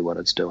exactly what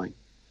it's doing.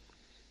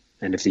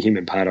 And if the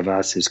human part of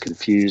us is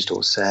confused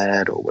or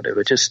sad or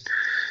whatever, just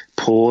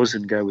pause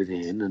and go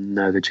within and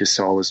know that your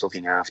soul is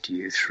looking after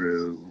you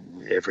through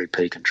every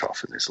peak and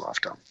trough in this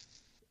lifetime.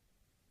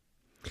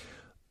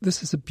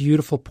 This is a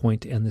beautiful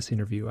point to end this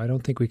interview. I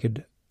don't think I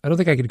could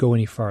go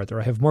any farther.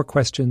 I have more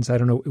questions. I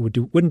don't know.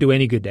 It wouldn't do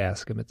any good to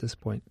ask them at this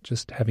point,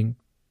 just having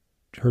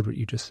heard what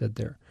you just said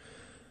there.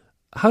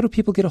 How do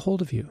people get a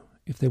hold of you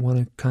if they want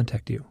to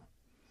contact you?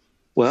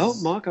 Well,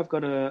 Mike, I've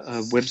got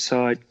a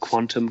website,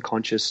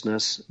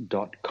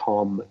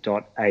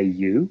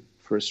 quantumconsciousness.com.au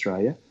for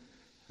Australia.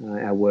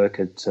 Our work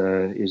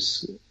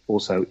is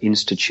also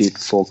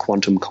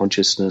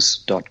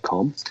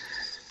instituteforquantumconsciousness.com.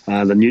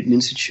 The Newton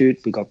Institute,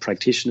 we've got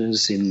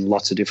practitioners in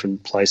lots of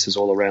different places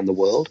all around the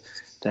world.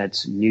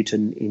 That's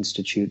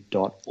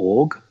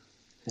newtoninstitute.org,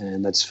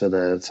 and that's for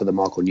the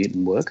Michael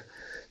Newton work.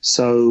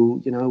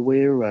 So,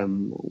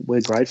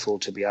 we're grateful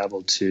to be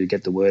able to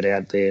get the word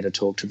out there, to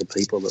talk to the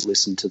people that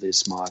listen to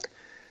this, Mike.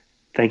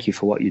 Thank you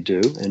for what you do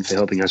and for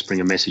helping us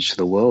bring a message to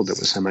the world that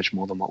we're so much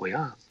more than what we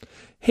are.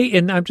 Hey,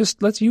 and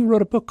you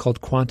wrote a book called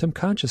Quantum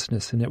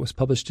Consciousness, and it was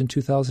published in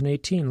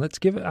 2018.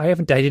 I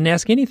didn't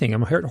ask anything.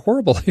 I'm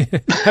horrible.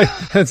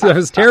 That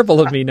was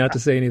terrible of me not to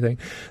say anything.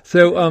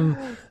 So,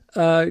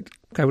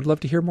 I would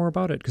love to hear more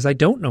about it because I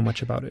don't know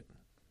much about it.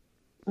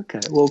 Okay.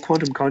 Well,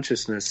 Quantum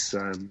Consciousness,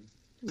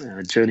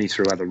 Journey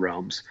Through Other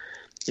Realms,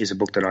 is a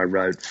book that I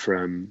wrote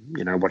from,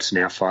 what's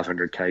now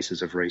 500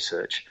 cases of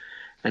research.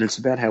 And it's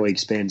about how we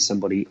expand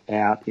somebody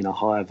out in a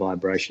higher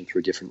vibration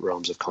through different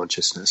realms of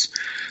consciousness.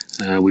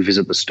 We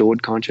visit the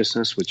stored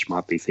consciousness, which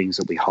might be things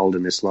that we hold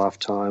in this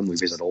lifetime. We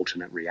visit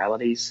alternate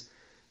realities.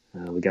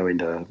 We go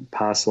into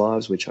past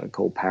lives, which I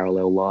call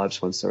parallel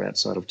lives once they're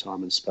outside of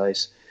time and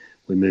space.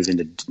 We move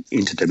into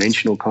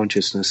interdimensional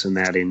consciousness and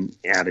out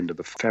into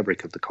the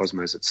fabric of the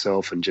cosmos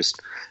itself and just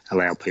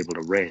allow people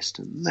to rest.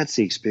 And that's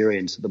the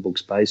experience that the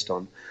book's based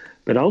on.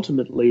 But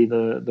ultimately,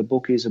 the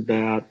book is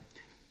about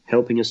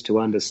helping us to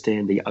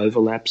understand the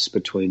overlaps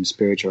between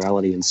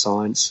spirituality and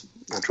science.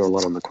 I draw a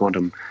lot on the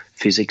quantum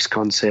physics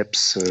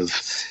concepts of,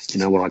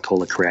 what I call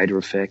the creator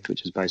effect,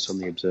 which is based on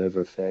the observer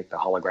effect, the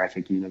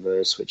holographic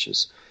universe, which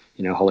is,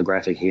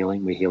 holographic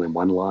healing. We heal in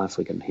one life,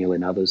 we can heal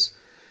in others.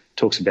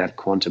 Talks about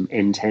quantum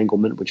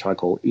entanglement, which I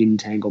call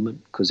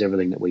entanglement, because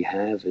everything that we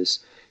have is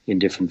in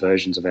different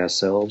versions of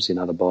ourselves, in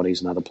other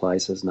bodies and other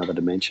places and other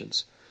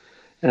dimensions.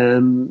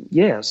 And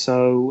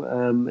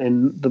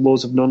the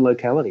laws of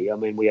non-locality. I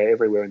mean, we are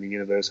everywhere in the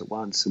universe at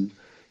once, and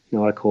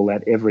I call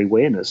that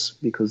everywhereness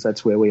because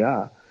that's where we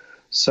are.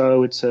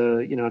 So it's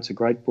a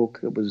great book.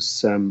 It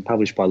was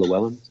published by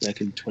Llewellyn back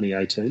in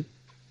 2018,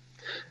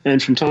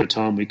 and from time to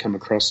time we come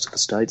across to the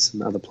States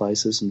and other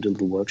places and do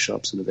little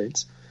workshops and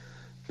events.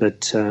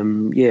 But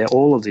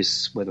all of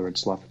this, whether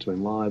it's Life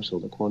Between Lives or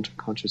the quantum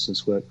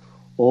consciousness work,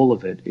 all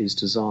of it is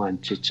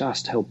designed to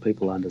just help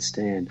people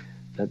understand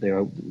that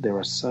there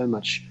are so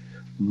much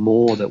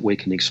more that we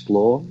can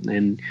explore.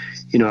 And,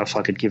 if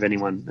I could give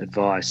anyone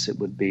advice, it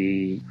would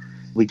be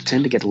we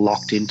tend to get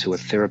locked into a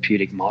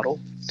therapeutic model.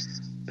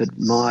 But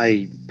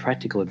my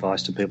practical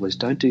advice to people is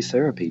don't do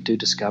therapy, do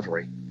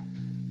discovery.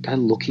 Go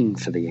looking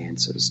for the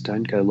answers.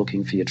 Don't go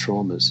looking for your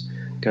traumas.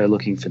 Go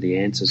looking for the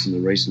answers and the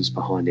reasons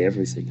behind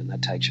everything, and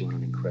that takes you on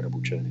an incredible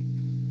journey.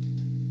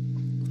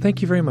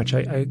 Thank you very much.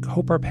 I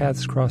hope our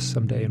paths cross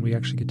someday and we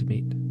actually get to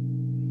meet.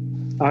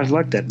 I'd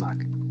like that, Mark.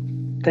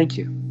 Thank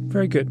you.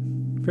 Very good.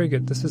 Very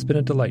good. This has been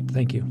a delight.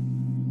 Thank you.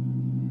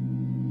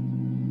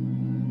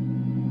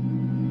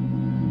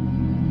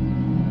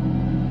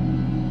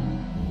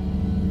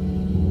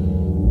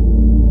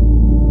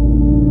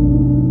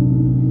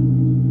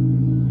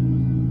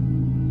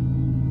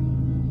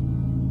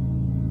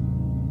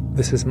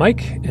 This is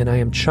Mike, and I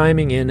am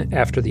chiming in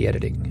after the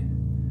editing.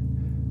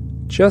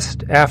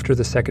 Just after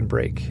the second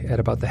break, at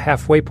about the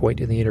halfway point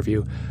in the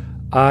interview,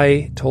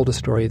 I told a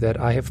story that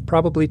I have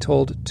probably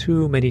told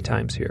too many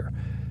times here.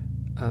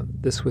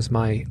 This was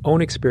my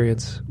own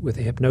experience with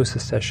a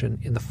hypnosis session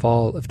in the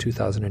fall of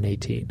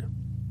 2018.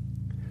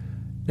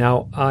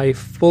 Now, I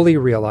fully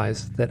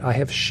realize that I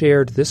have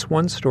shared this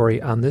one story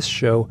on this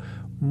show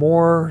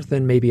more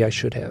than maybe I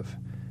should have.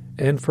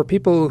 And for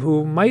people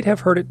who might have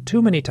heard it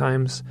too many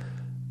times,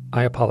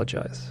 I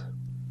apologize.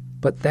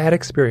 But that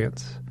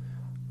experience,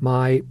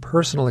 my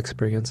personal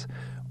experience,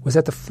 was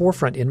at the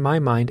forefront in my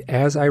mind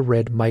as I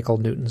read Michael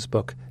Newton's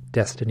book,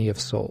 Destiny of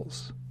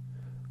Souls.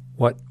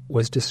 What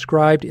was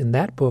described in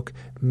that book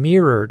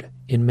mirrored,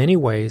 in many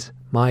ways,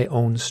 my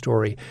own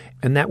story,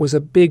 and that was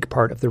a big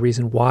part of the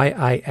reason why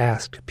I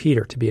asked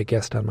Peter to be a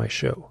guest on my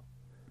show.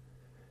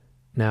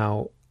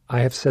 Now,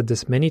 I have said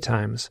this many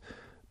times,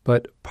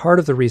 but part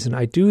of the reason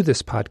I do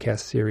this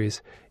podcast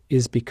series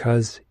is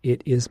because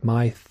it is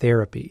my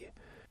therapy,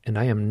 and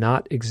I am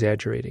not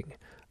exaggerating.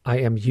 I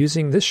am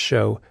using this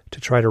show to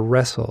try to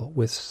wrestle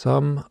with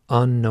some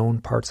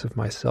unknown parts of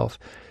myself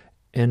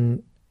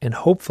and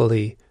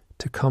hopefully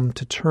to come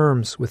to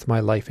terms with my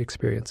life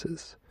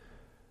experiences.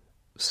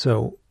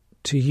 So,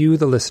 to you,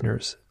 the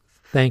listeners,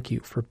 thank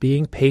you for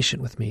being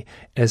patient with me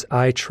as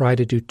I try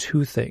to do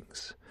two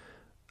things.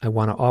 I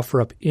want to offer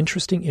up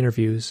interesting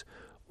interviews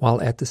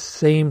while at the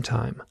same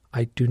time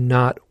I do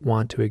not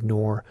want to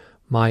ignore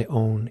my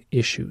own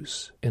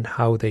issues and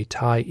how they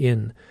tie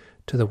in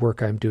to the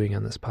work I'm doing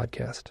on this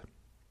podcast.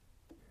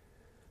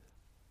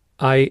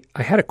 I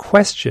had a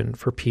question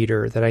for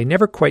Peter that I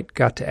never quite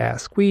got to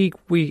ask. We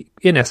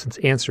in essence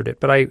answered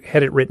it, but I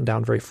had it written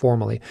down very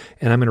formally,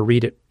 and I'm going to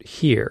read it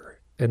here.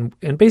 And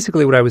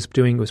basically what I was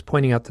doing was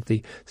pointing out that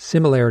the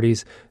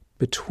similarities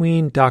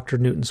between Dr.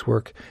 Newton's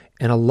work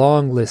and a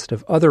long list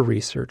of other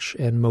research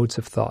and modes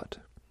of thought.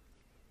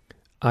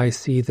 I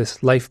see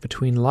this life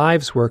between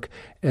lives work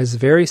as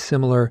very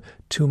similar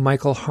to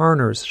Michael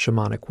Harner's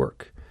shamanic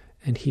work,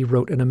 and he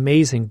wrote an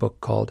amazing book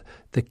called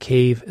The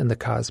Cave and the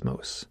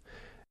Cosmos.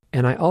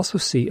 And I also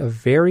see a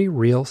very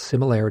real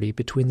similarity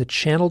between the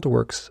channeled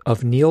works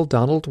of Neil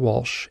Donald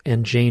Walsh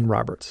and Jane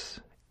Roberts.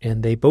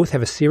 And they both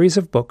have a series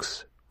of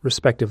books,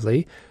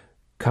 respectively,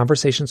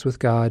 Conversations with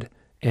God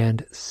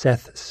and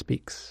Seth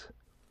Speaks.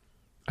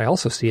 I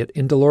also see it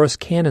in Dolores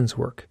Cannon's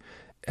work,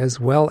 as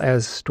well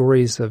as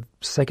stories of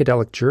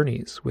psychedelic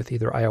journeys with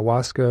either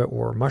ayahuasca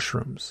or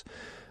mushrooms.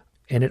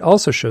 And it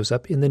also shows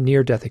up in the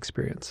near-death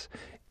experience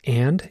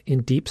and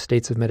in deep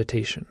states of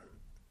meditation.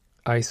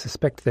 I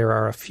suspect there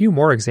are a few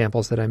more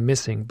examples that I'm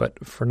missing,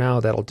 but for now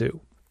that'll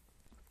do.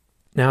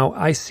 Now,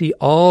 I see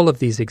all of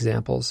these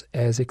examples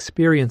as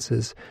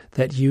experiences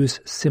that use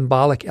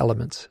symbolic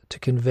elements to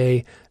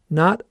convey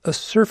not a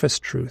surface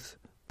truth,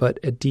 but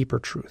a deeper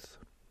truth.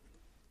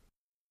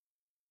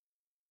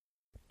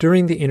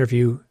 During the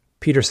interview,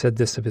 Peter said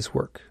this of his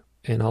work,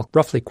 and I'll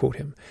roughly quote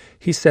him.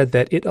 He said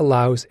that it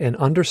allows an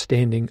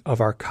understanding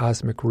of our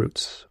cosmic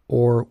roots,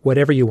 or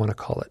whatever you want to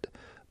call it,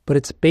 but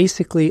it's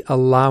basically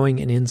allowing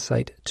an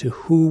insight to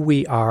who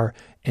we are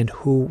and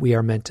who we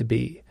are meant to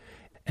be.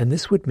 And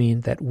this would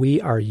mean that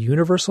we are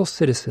universal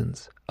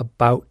citizens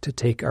about to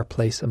take our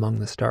place among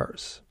the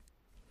stars.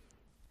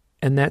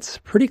 And that's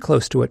pretty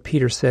close to what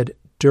Peter said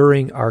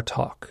during our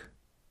talk.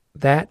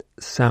 That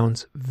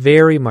sounds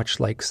very much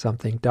like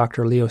something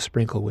Dr. Leo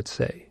Sprinkle would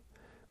say.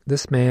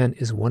 This man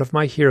is one of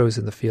my heroes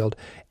in the field,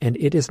 and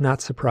it is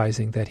not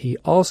surprising that he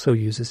also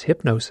uses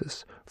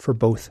hypnosis for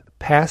both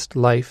past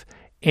life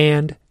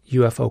and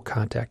UFO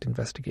contact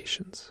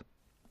investigations.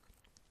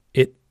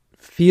 It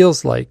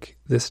feels like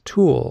this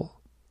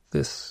tool,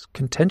 this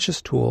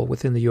contentious tool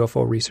within the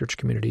UFO research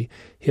community,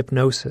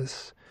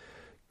 hypnosis,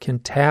 can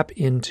tap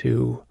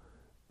into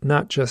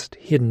not just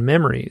hidden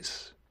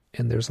memories,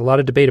 and there's a lot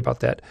of debate about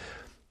that,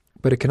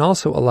 but it can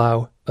also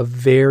allow a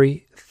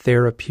very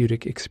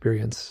therapeutic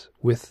experience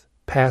with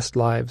past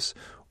lives,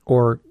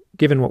 or,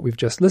 given what we've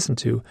just listened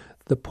to,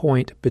 the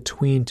point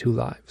between two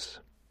lives.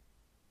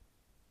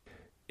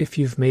 If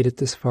you've made it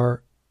this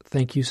far,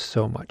 thank you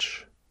so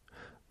much.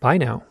 Bye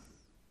now.